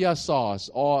soya sauce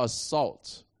or a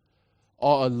salt,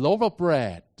 or a loaf of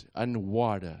bread and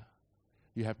water,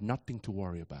 you have nothing to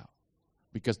worry about,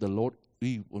 because the Lord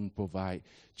will provide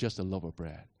just a loaf of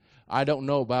bread. I don't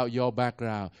know about your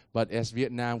background, but as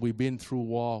Vietnam, we've been through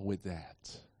war with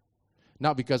that.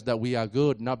 Not because that we are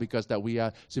good, not because that we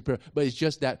are superior, but it's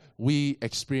just that we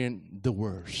experience the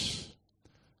worst,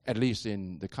 at least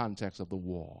in the context of the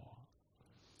war.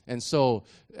 And so,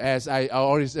 as I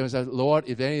always said, Lord,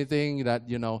 if anything that,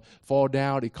 fall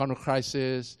down, economic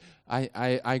crisis,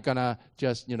 I gonna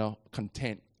just,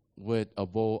 content with a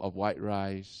bowl of white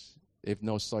rice. If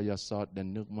no soya sauce,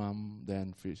 then nước mắm,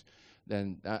 then fish.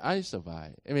 Then I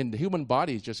survive. I mean, the human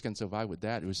body just can survive with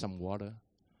that, with some water.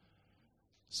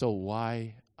 So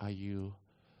why are you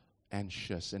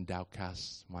anxious and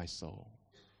downcast, my soul?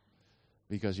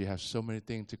 Because you have so many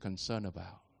things to concern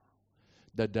about.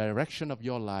 The direction of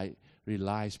your life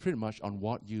relies pretty much on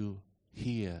what you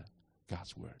hear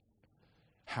God's word,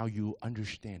 how you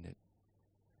understand it.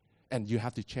 And you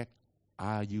have to check,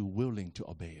 are you willing to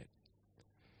obey it?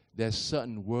 There's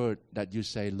certain word that you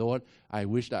say, Lord, I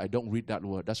wish that I don't read that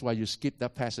word. That's why you skip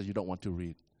that passage you don't want to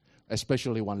read.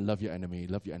 Especially one, love your enemy,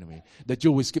 love your enemy. That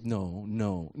you will skip,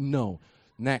 no.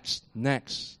 Next.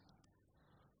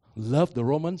 Love the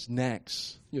Romans,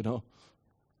 next,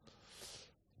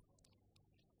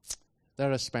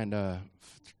 Let us spend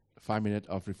 5 minutes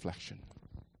of reflection.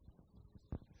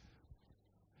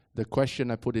 The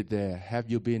question I put it there, have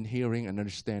you been hearing and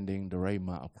understanding the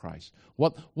Rhema of Christ?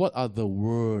 What are the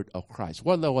word of Christ?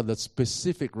 What are the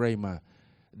specific Rhema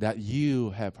that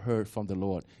you have heard from the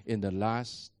Lord in the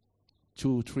last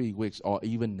 2-3 weeks, or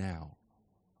even now?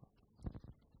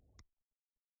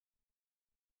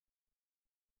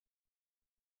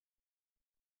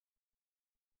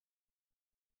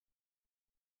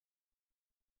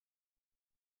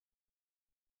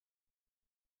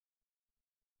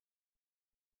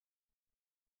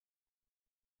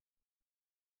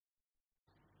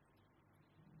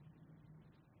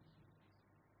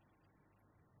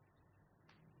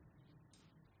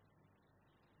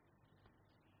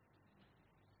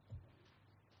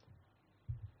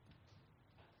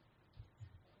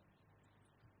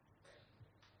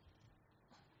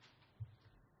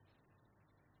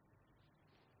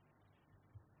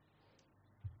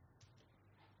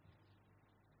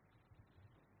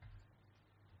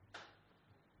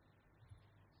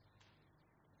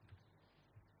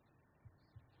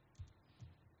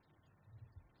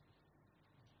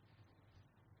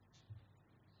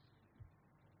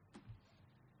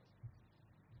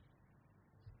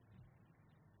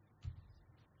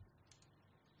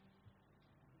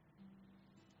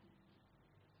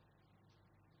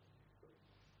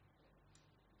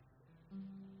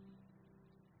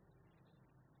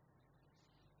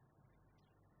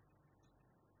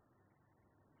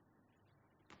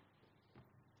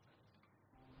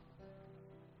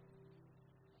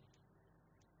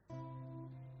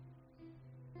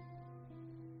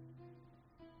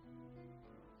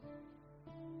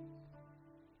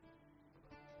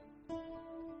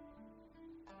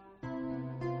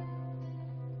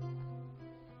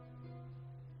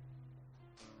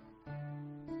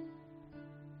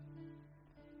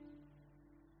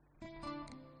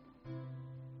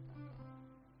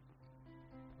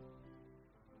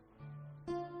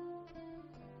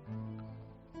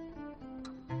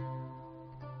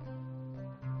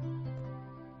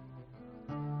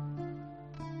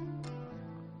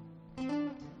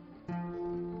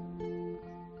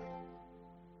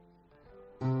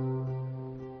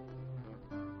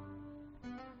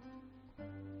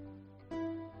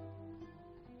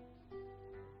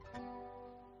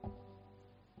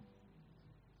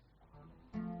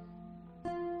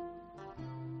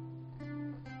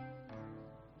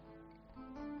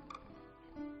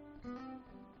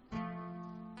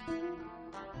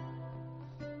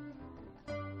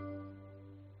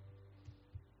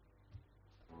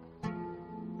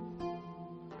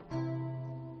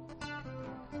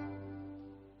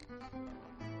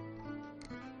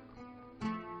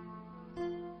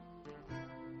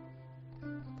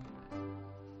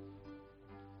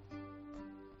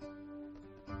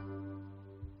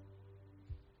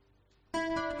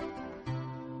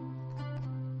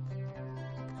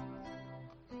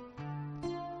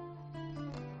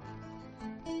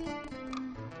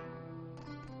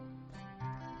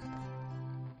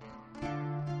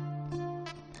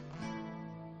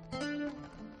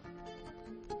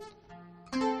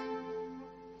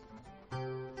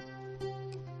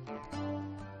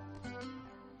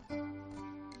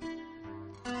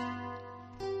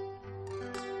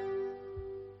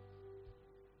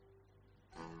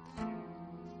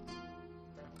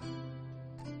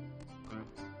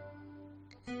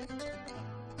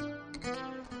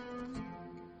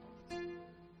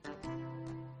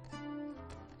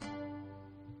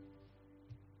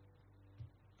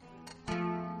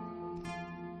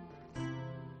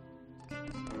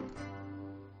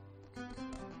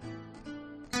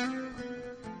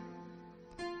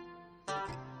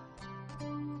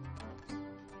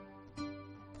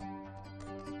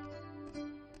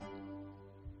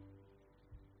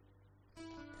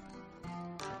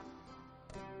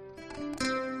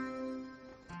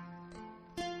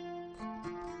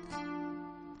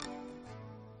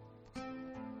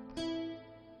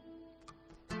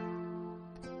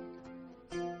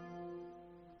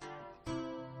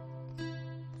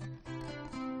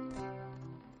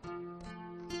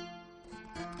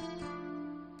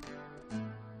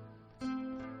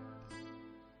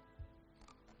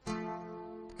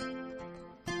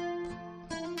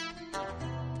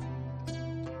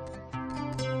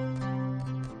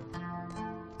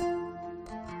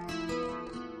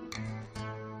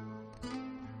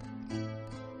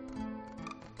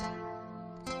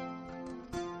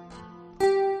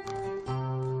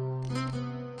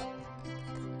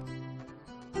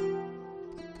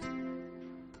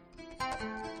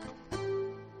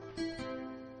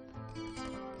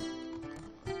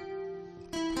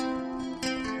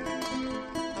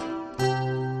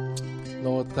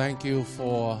 Lord, thank you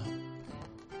for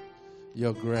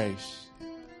your grace.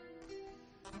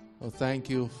 Lord, thank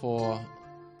you for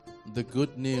the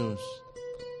good news,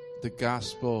 the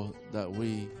gospel that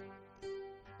we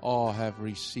all have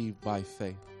received by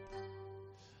faith.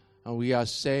 And we are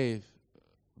saved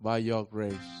by your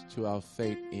grace to our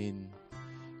faith in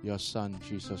your Son,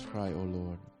 Jesus Christ, O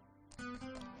Lord.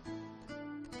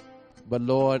 But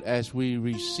Lord, as we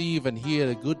receive and hear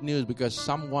the good news, because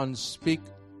someone spoke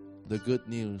the good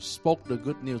news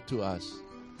to us,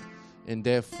 and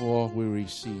therefore we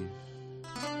receive.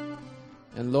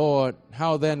 And Lord,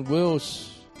 how then will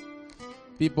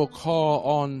people call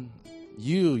on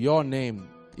you, your name,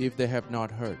 if they have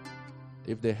not heard,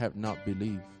 if they have not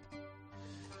believed?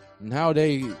 And how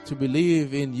they to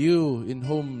believe in you in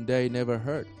whom they never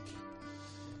heard?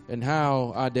 And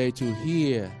how are they to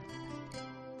hear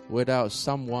without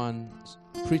someone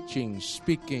preaching,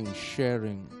 speaking,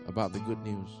 sharing about the good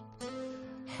news?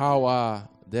 How are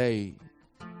they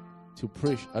to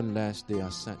preach unless they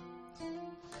are sent?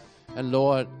 And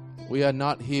Lord, we are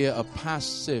not here a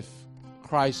passive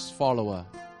Christ follower.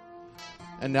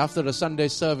 And after the Sunday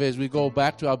service, we go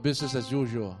back to our business as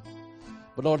usual.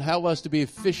 But Lord, help us to be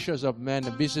fishers of men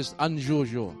and business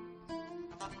unusual.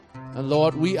 And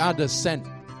Lord, we are the sent,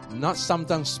 not some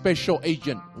special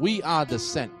agent. We are the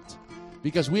sent.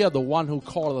 Because we are the one who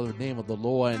called on the name of the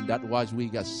Lord, and that was we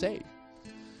got saved.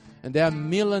 And there are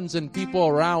millions of people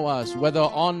around us, whether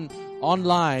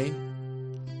online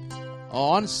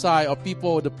or on site, or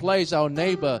people, the place, our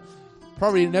neighbor,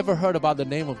 probably never heard about the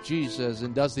name of Jesus,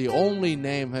 and thus the only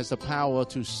name has the power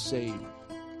to save.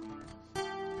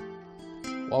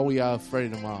 What we are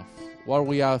afraid of, what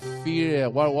we are fear,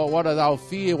 what is our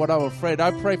fear, what are we afraid.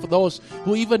 I pray for those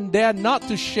who even dare not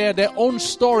to share their own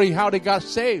story, how they got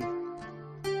saved.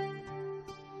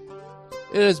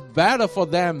 It is better for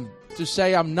them to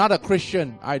say, I'm not a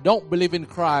Christian, I don't believe in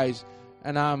Christ,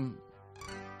 and I'm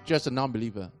just a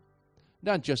non-believer,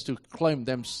 than just to claim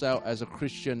themselves as a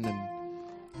Christian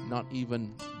and not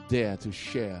even dare to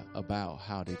share about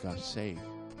how they got saved.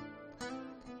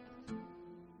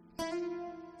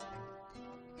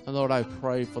 And Lord, I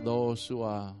pray for those who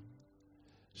are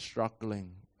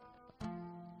struggling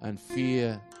and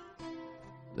fear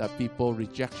that people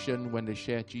rejection when they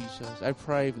share Jesus. I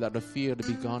pray that the fear to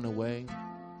be gone away.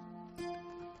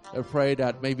 I pray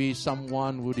that maybe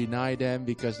someone will deny them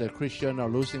because they're Christian or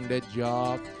losing their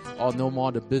job or no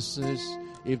more the business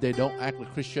if they don't act the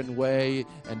Christian way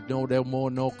and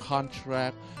no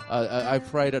contract. I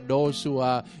pray that those who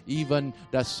are even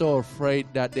that so afraid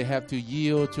that they have to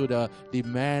yield to the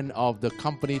demand of the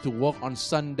company to work on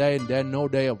Sunday and then no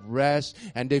day of rest,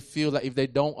 and they feel that if they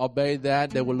don't obey that,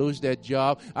 they will lose their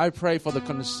job. I pray for the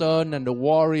concern and the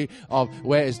worry of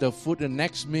where is the food the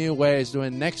next meal, where is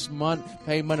the next month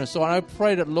payment, and so on. I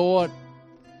pray that, Lord,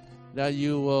 that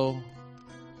you will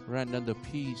grant them the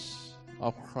peace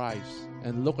of Christ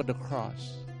and look at the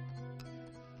cross.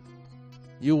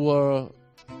 You were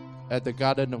at the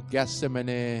Garden of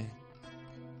Gethsemane.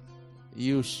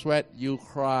 You sweat, you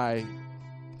cry,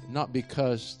 not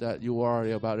because that you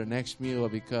worry about the next meal or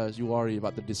because you worry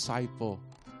about the disciple.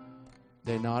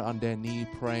 They're not on their knee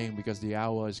praying because the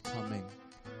hour is coming.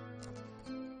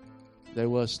 They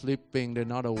were sleeping. They're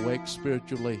not awake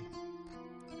spiritually.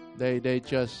 They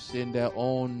just in their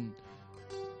own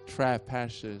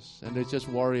trespasses, and they just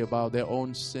worry about their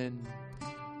own sin.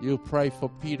 You pray for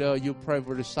Peter, you pray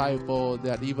for the disciple,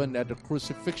 that even at the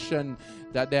crucifixion,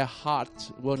 that their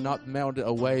heart will not melt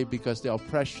away because the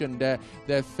oppression, their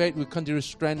faith will continue to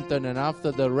strengthen. And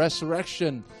after the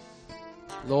resurrection,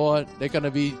 Lord, they're going to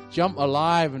be jump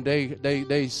alive and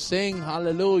they sing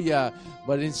hallelujah.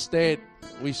 But instead,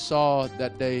 we saw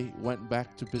that they went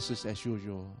back to business as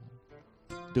usual,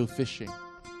 do fishing.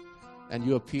 And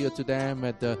you appear to them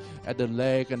at the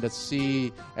lake and the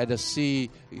sea,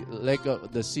 lake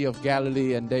of the Sea of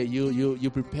Galilee, and you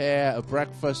prepare a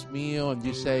breakfast meal, and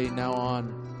you say, now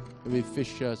on, be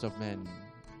fishers of men.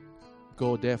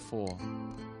 Go therefore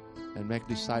and make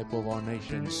disciples of all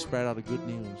nations, spread out the good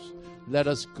news. Let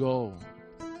us go.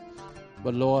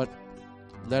 But Lord,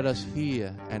 let us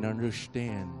hear and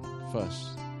understand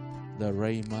first the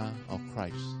Rhema of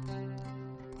Christ.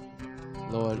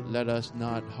 Lord, let us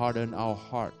not harden our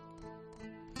heart.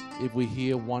 If we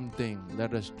hear one thing,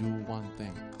 let us do one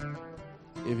thing.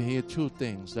 If we hear two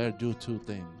things, let us do two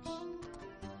things.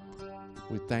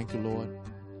 We thank you, Lord,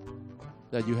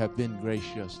 that you have been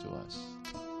gracious to us.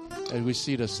 As we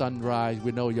see the sunrise,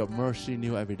 we know your mercy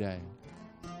new every day.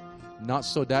 not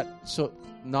so that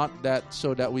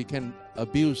we can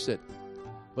abuse it,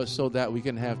 but so that we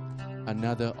can have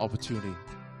another opportunity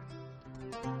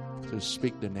to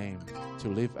speak the name, to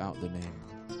live out the name.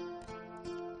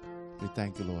 We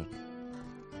thank you, Lord.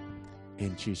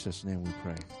 In Jesus' name we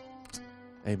pray.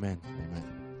 Amen. Amen.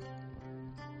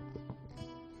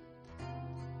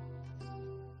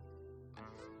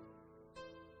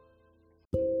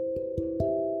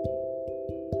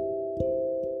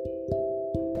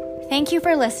 Thank you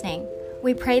for listening.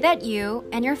 We pray that you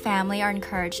and your family are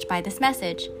encouraged by this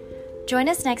message. Join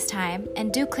us next time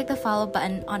and do click the follow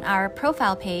button on our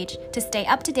profile page to stay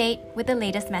up to date with the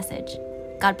latest message.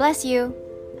 God bless you.